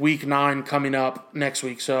massive Week 9 coming up next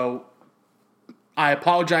week. So I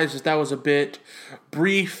apologize if that was a bit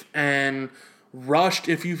brief and rushed,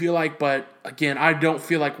 if you feel like. But again, I don't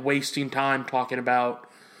feel like wasting time talking about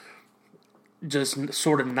just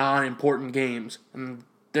sort of non-important games. And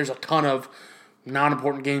there's a ton of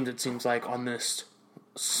non-important games, it seems like, on this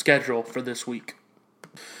schedule for this week.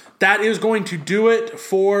 That is going to do it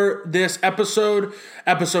for this episode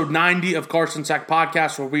 90 of Carson Sack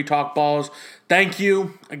Podcast, where we talk balls. Thank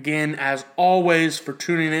you again, as always, for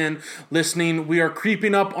tuning in, listening. We are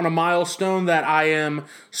creeping up on a milestone that I am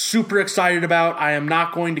super excited about. I am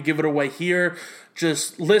not going to give it away here.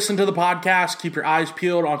 Just listen to the podcast. Keep your eyes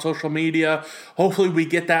peeled on social media. Hopefully we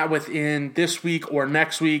get that within this week or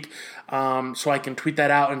next week, so I can tweet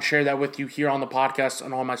that out and share that with you here on the podcast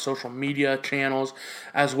and on my social media channels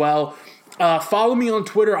as well. Follow me on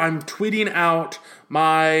Twitter. I'm tweeting out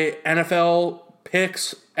my NFL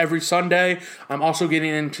picks every Sunday. I'm also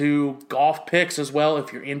getting into golf picks as well,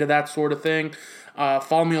 if you're into that sort of thing.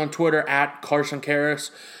 Follow me on Twitter at Carson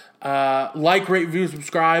Karras. Like, rate, review,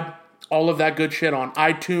 subscribe. All of that good shit on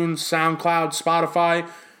iTunes, SoundCloud, Spotify,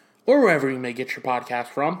 or wherever you may get your podcast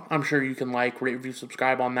from. I'm sure you can like, rate, review,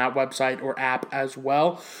 subscribe on that website or app as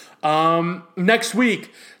well. Next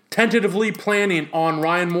week, tentatively planning on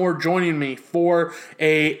Ryan Moore joining me for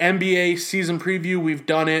a NBA season preview. We've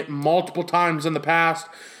done it multiple times in the past.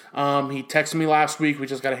 He texted me last week. We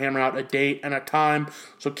just got to hammer out a date and a time.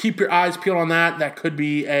 So keep your eyes peeled on that. That could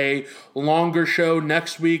be a longer show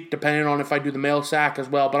next week, depending on if I do the mail sack as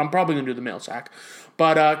well. But I'm probably going to do the mail sack.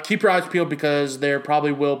 But keep your eyes peeled, because there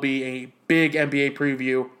probably will be a big NBA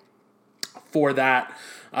preview for that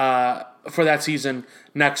season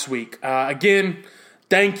next week. Again,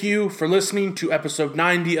 thank you for listening to episode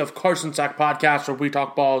 90 of Carson Sack Podcast, where we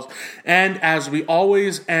talk balls. And as we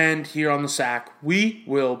always end here on the Sack, we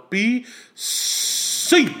will be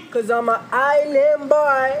seen. Cause I'm an island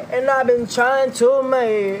boy, and I've been trying to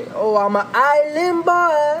make. Oh, I'm an island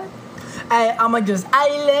boy. I'm just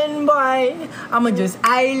island boy. I'm just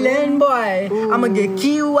island boy. I'ma get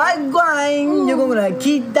key white grind. You're gonna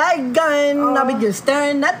keep that gun. I'll be just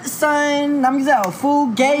staring at the sun. I'm just out full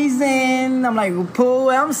gazing. I'm like, pull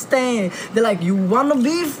where I'm staying. They're like, you wanna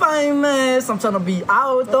be famous? I'm trying to be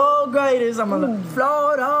out the greatest. I'm a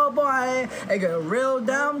Florida boy. I get a real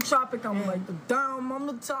damn tropic. I'm like the damn on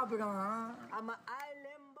the topic. I'm an